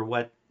 or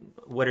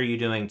what are you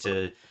doing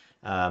to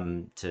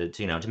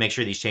make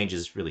sure these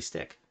changes really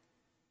stick?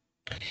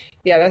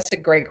 Yeah, that's a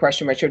great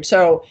question, Richard.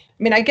 So,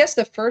 I mean, I guess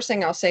the first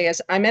thing I'll say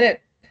is I'm in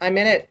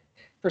it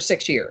for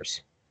 6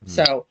 years.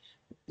 So,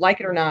 like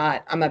it or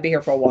not, I'm gonna be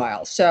here for a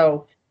while.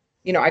 So,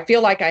 I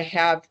feel like I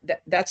have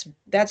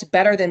that's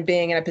better than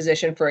being in a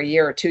position for a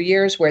year or 2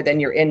 years where then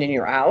you're in and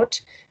you're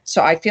out.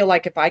 So I feel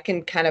like if I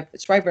can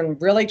it's why I've been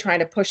really trying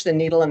to push the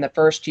needle in the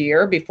first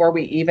year before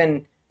we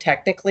even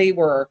technically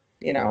were,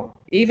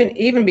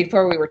 even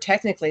before we were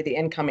technically the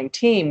incoming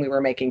team, we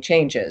were making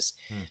changes.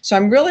 So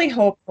I'm really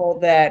hopeful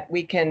that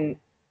we can,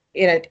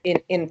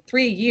 in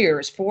 3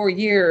 years, 4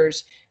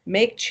 years,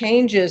 make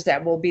changes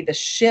that will be the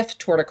shift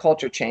toward a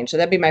culture change. So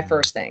that'd be my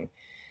first thing.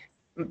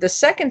 The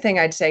second thing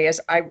I'd say is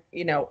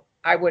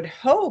I would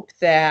hope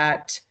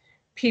that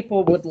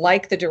people would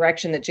like the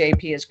direction that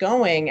JP is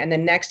going, and the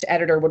next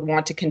editor would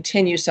want to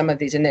continue some of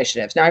these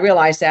initiatives. Now I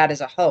realize that is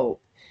a hope,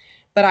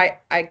 but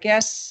I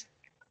guess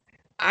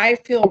I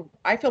feel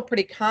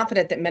pretty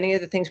confident that many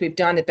of the things we've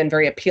done have been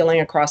very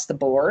appealing across the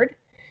board.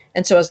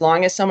 And so as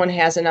long as someone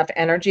has enough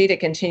energy to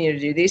continue to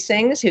do these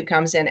things who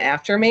comes in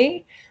after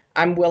me,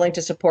 I'm willing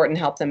to support and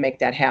help them make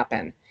that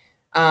happen.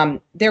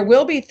 There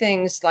will be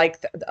things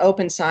like the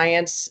open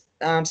science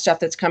stuff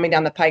that's coming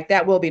down the pike.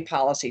 That will be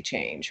policy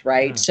change,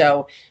 right?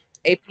 So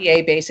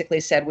APA basically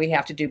said we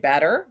have to do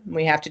better,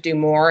 we have to do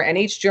more, and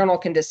each journal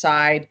can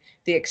decide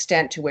the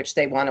extent to which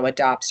they want to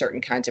adopt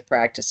certain kinds of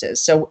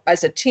practices. So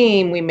as a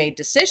team, we made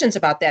decisions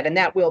about that, and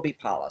that will be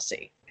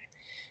policy.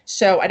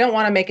 So I don't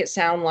want to make it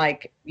sound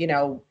like,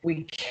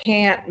 we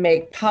can't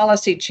make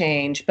policy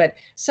change, but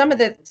some of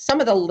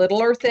the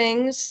littler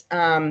things,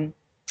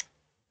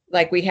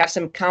 like we have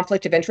some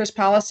conflict of interest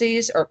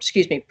practices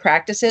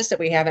that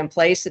we have in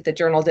place that the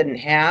journal didn't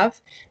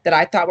have, that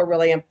I thought were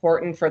really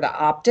important for the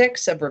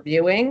optics of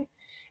reviewing.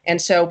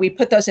 And so we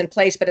put those in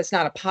place, but it's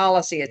not a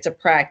policy, it's a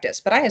practice.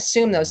 But I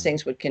assume those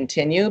things would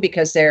continue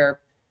because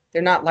they're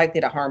not likely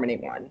to harm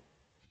anyone.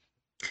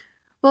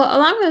 Well,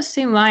 along those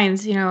same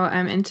lines,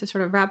 and to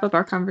sort of wrap up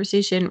our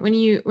conversation, when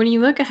you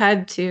look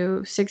ahead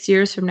to 6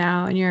 years from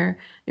now and you're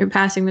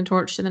passing the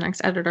torch to the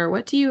next editor,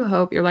 what do you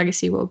hope your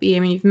legacy will be?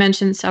 I mean, you've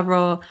mentioned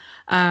several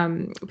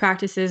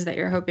practices that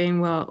you're hoping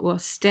will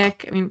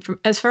stick. I mean,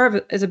 as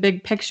far as a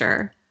big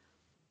picture,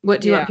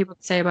 what do you want people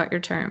to say about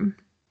your term?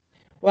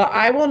 Well,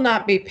 I will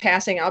not be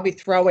passing. I'll be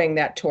throwing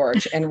that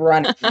torch and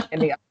running in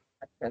the other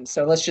direction.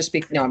 So let's just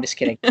be. No, I'm just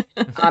kidding.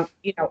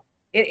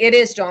 It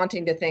is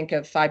daunting to think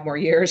of 5 more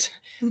years,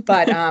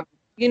 but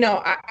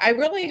I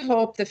really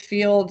hope the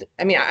field.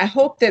 I mean, I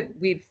hope that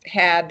we've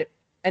had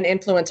an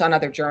influence on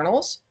other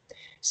journals.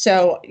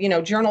 So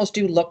journals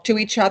do look to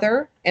each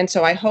other, and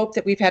so I hope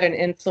that we've had an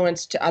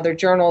influence to other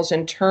journals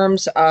in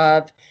terms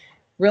of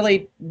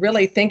really,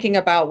 really thinking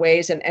about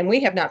ways, and we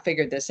have not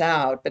figured this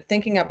out, but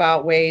thinking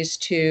about ways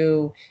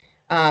to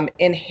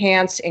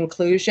enhance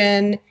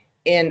inclusion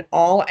in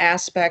all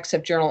aspects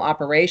of journal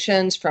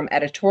operations, from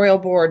editorial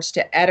boards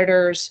to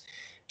editors,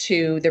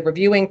 to the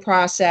reviewing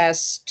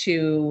process,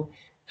 to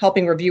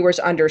helping reviewers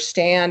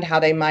understand how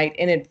they might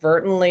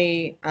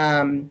inadvertently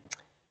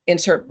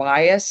insert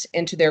bias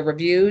into their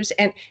reviews,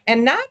 and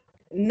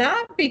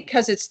not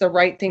because it's the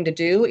right thing to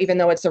do, even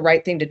though it's the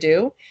right thing to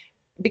do,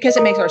 because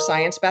it makes our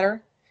science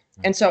better.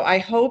 And so I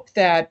hope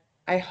that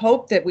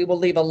we will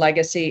leave a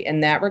legacy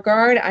in that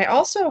regard. I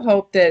also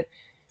hope that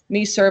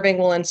me serving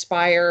will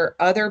inspire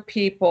other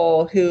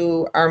people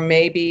who are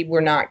maybe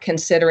were not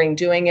considering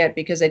doing it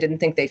because they didn't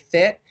think they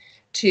fit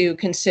to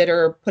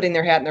consider putting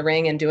their hat in the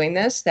ring and doing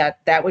this.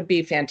 That would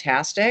be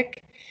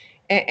fantastic.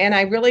 And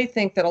I really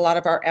think that a lot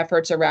of our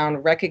efforts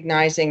around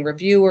recognizing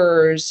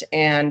reviewers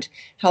and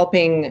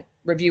helping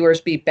reviewers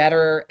be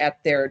better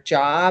at their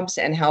jobs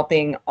and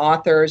helping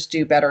authors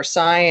do better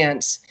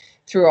science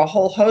through a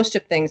whole host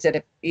of things that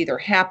have either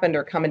happened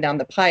or coming down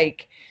the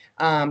pike,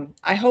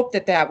 I hope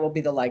that will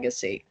be the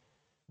legacy.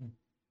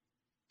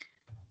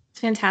 It's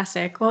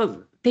fantastic.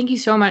 Well, thank you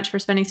so much for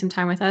spending some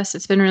time with us.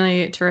 It's been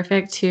really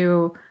terrific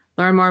to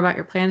learn more about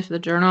your plans for the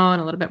journal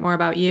and a little bit more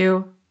about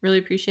you. Really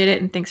appreciate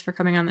it. And thanks for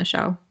coming on the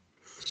show.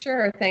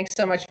 Sure. Thanks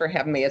so much for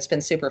having me. It's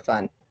been super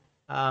fun.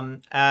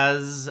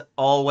 As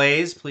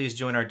always, please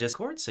join our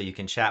Discord so you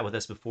can chat with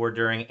us before,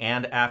 during,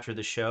 and after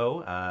the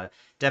show.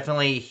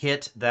 Definitely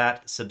hit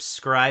that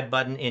subscribe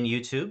button in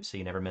YouTube so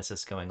you never miss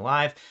us going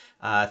live.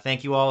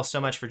 Thank you all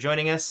so much for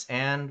joining us,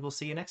 and we'll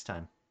see you next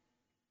time.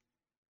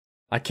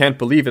 I can't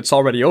believe it's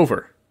already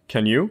over.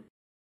 Can you?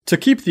 To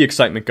keep the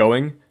excitement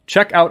going,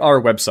 check out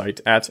our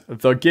website at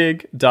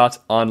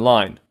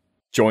thegig.online.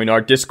 Join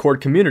our Discord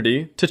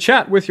community to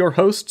chat with your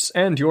hosts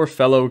and your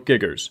fellow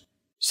giggers.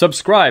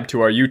 Subscribe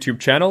to our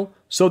YouTube channel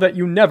so that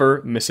you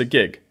never miss a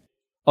gig.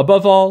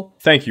 Above all,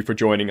 thank you for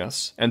joining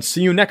us, and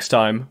see you next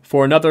time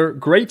for another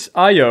great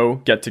I.O.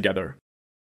 get-together.